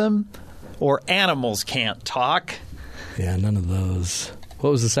possum, or animals can't talk. Yeah, none of those. What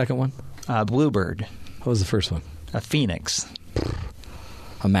was the second one? Bluebird. What was the first one? A phoenix.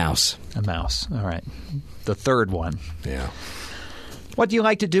 A mouse. A mouse. All right. The third one. Yeah. What do you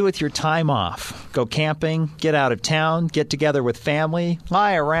like to do with your time off? Go camping, get out of town, get together with family,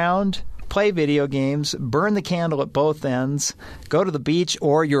 lie around, play video games, burn the candle at both ends, go to the beach,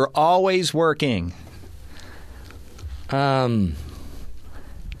 or you're always working? Lie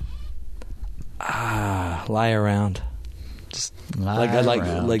around. Just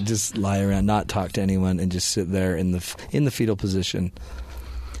just lie around, not talk to anyone, and just sit there in the fetal position.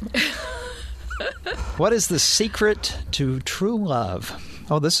 What is the secret to true love?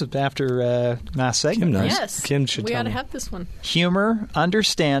 Oh, this is after last segment. Kim knows. Yes. Kim should we tell ought to me. have this one. Humor,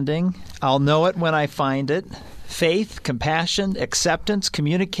 understanding, I'll know it when I find it, faith, compassion, acceptance,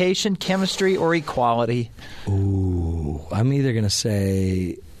 communication, chemistry, or equality. Ooh, I'm either going to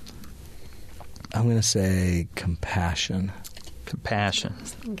say I'm going to say compassion. Compassion.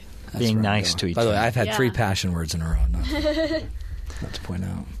 That's being nice to each other. By the way, I've had 3 passion words in a row. Not to point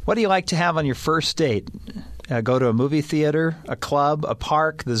out. What do you like to have on your first date? Go to a movie theater, a club, a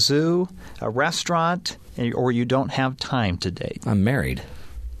park, the zoo, a restaurant, or you don't have time to date? I'm married.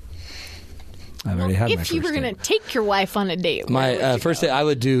 I've already had my first date. If you were going to take your wife on a date, my first date, I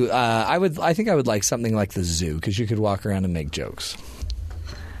would do. I think I would like something like the zoo because you could walk around and make jokes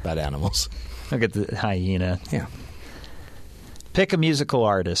about animals. Look at the hyena. Yeah. Pick a musical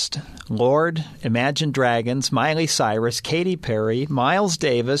artist. Lorde, Imagine Dragons, Miley Cyrus, Katy Perry, Miles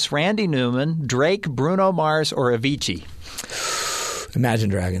Davis, Randy Newman, Drake, Bruno Mars, or Avicii. Imagine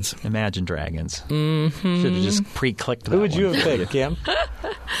Dragons. Imagine Dragons. Mm-hmm. Should have just pre-clicked that. Who would you have picked, Kim?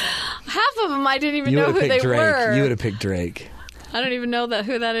 Half of them I didn't even know who they were. You would have picked Drake. I don't even know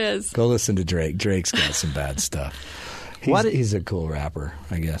who that is. Go listen to Drake. Drake's got some bad stuff. He's a cool rapper,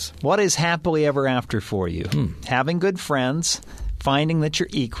 I guess. What is happily ever after for you? Having good friends, finding that you're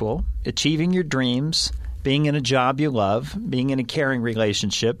equal, achieving your dreams, being in a job you love, being in a caring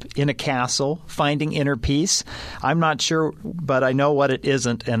relationship, in a castle, finding inner peace. I'm not sure, but I know what it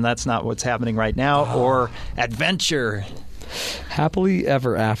isn't, and that's not what's happening right now. Or adventure. Happily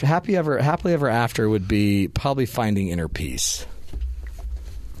ever after would be probably finding inner peace.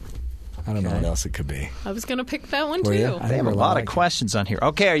 I don't know what else it could be. I was going to pick that one, too. They have a lot of questions on here.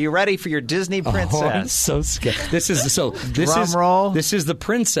 Okay, are you ready for your Disney princess? Oh, I'm so scared. This is the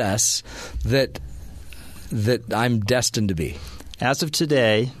princess that I'm destined to be. As of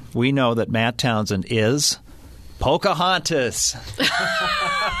today, we know that Matt Townsend is Pocahontas.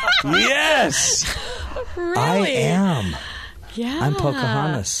 Yes! Really? I am. Yeah. I'm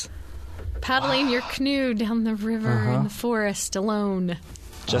Pocahontas. Paddling your canoe down the river in the forest alone.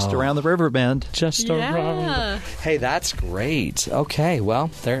 Just around the river bend. Around. Hey, that's great. Okay, well,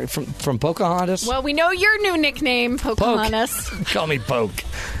 they're from Pocahontas. Well, we know your new nickname, Pocahontas. Call me Poke.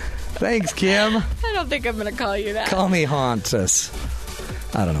 Thanks, Kim. I don't think I'm going to call you that. Call me Hauntus.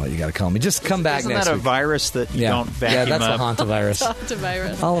 I don't know what you got to call me. Just come back next week. Isn't that a virus that you don't vacuum up? Yeah, that's a hantavirus.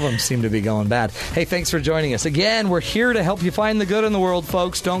 Hantavirus. All of them seem to be going bad. Hey, thanks for joining us. Again, we're here to help you find the good in the world,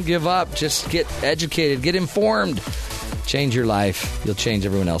 folks. Don't give up. Just get educated. Get informed. Change your life. You'll change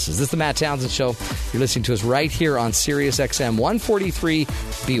everyone else's. This is the Matt Townsend Show. You're listening to us right here on Sirius XM 143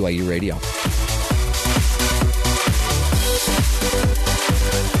 BYU Radio.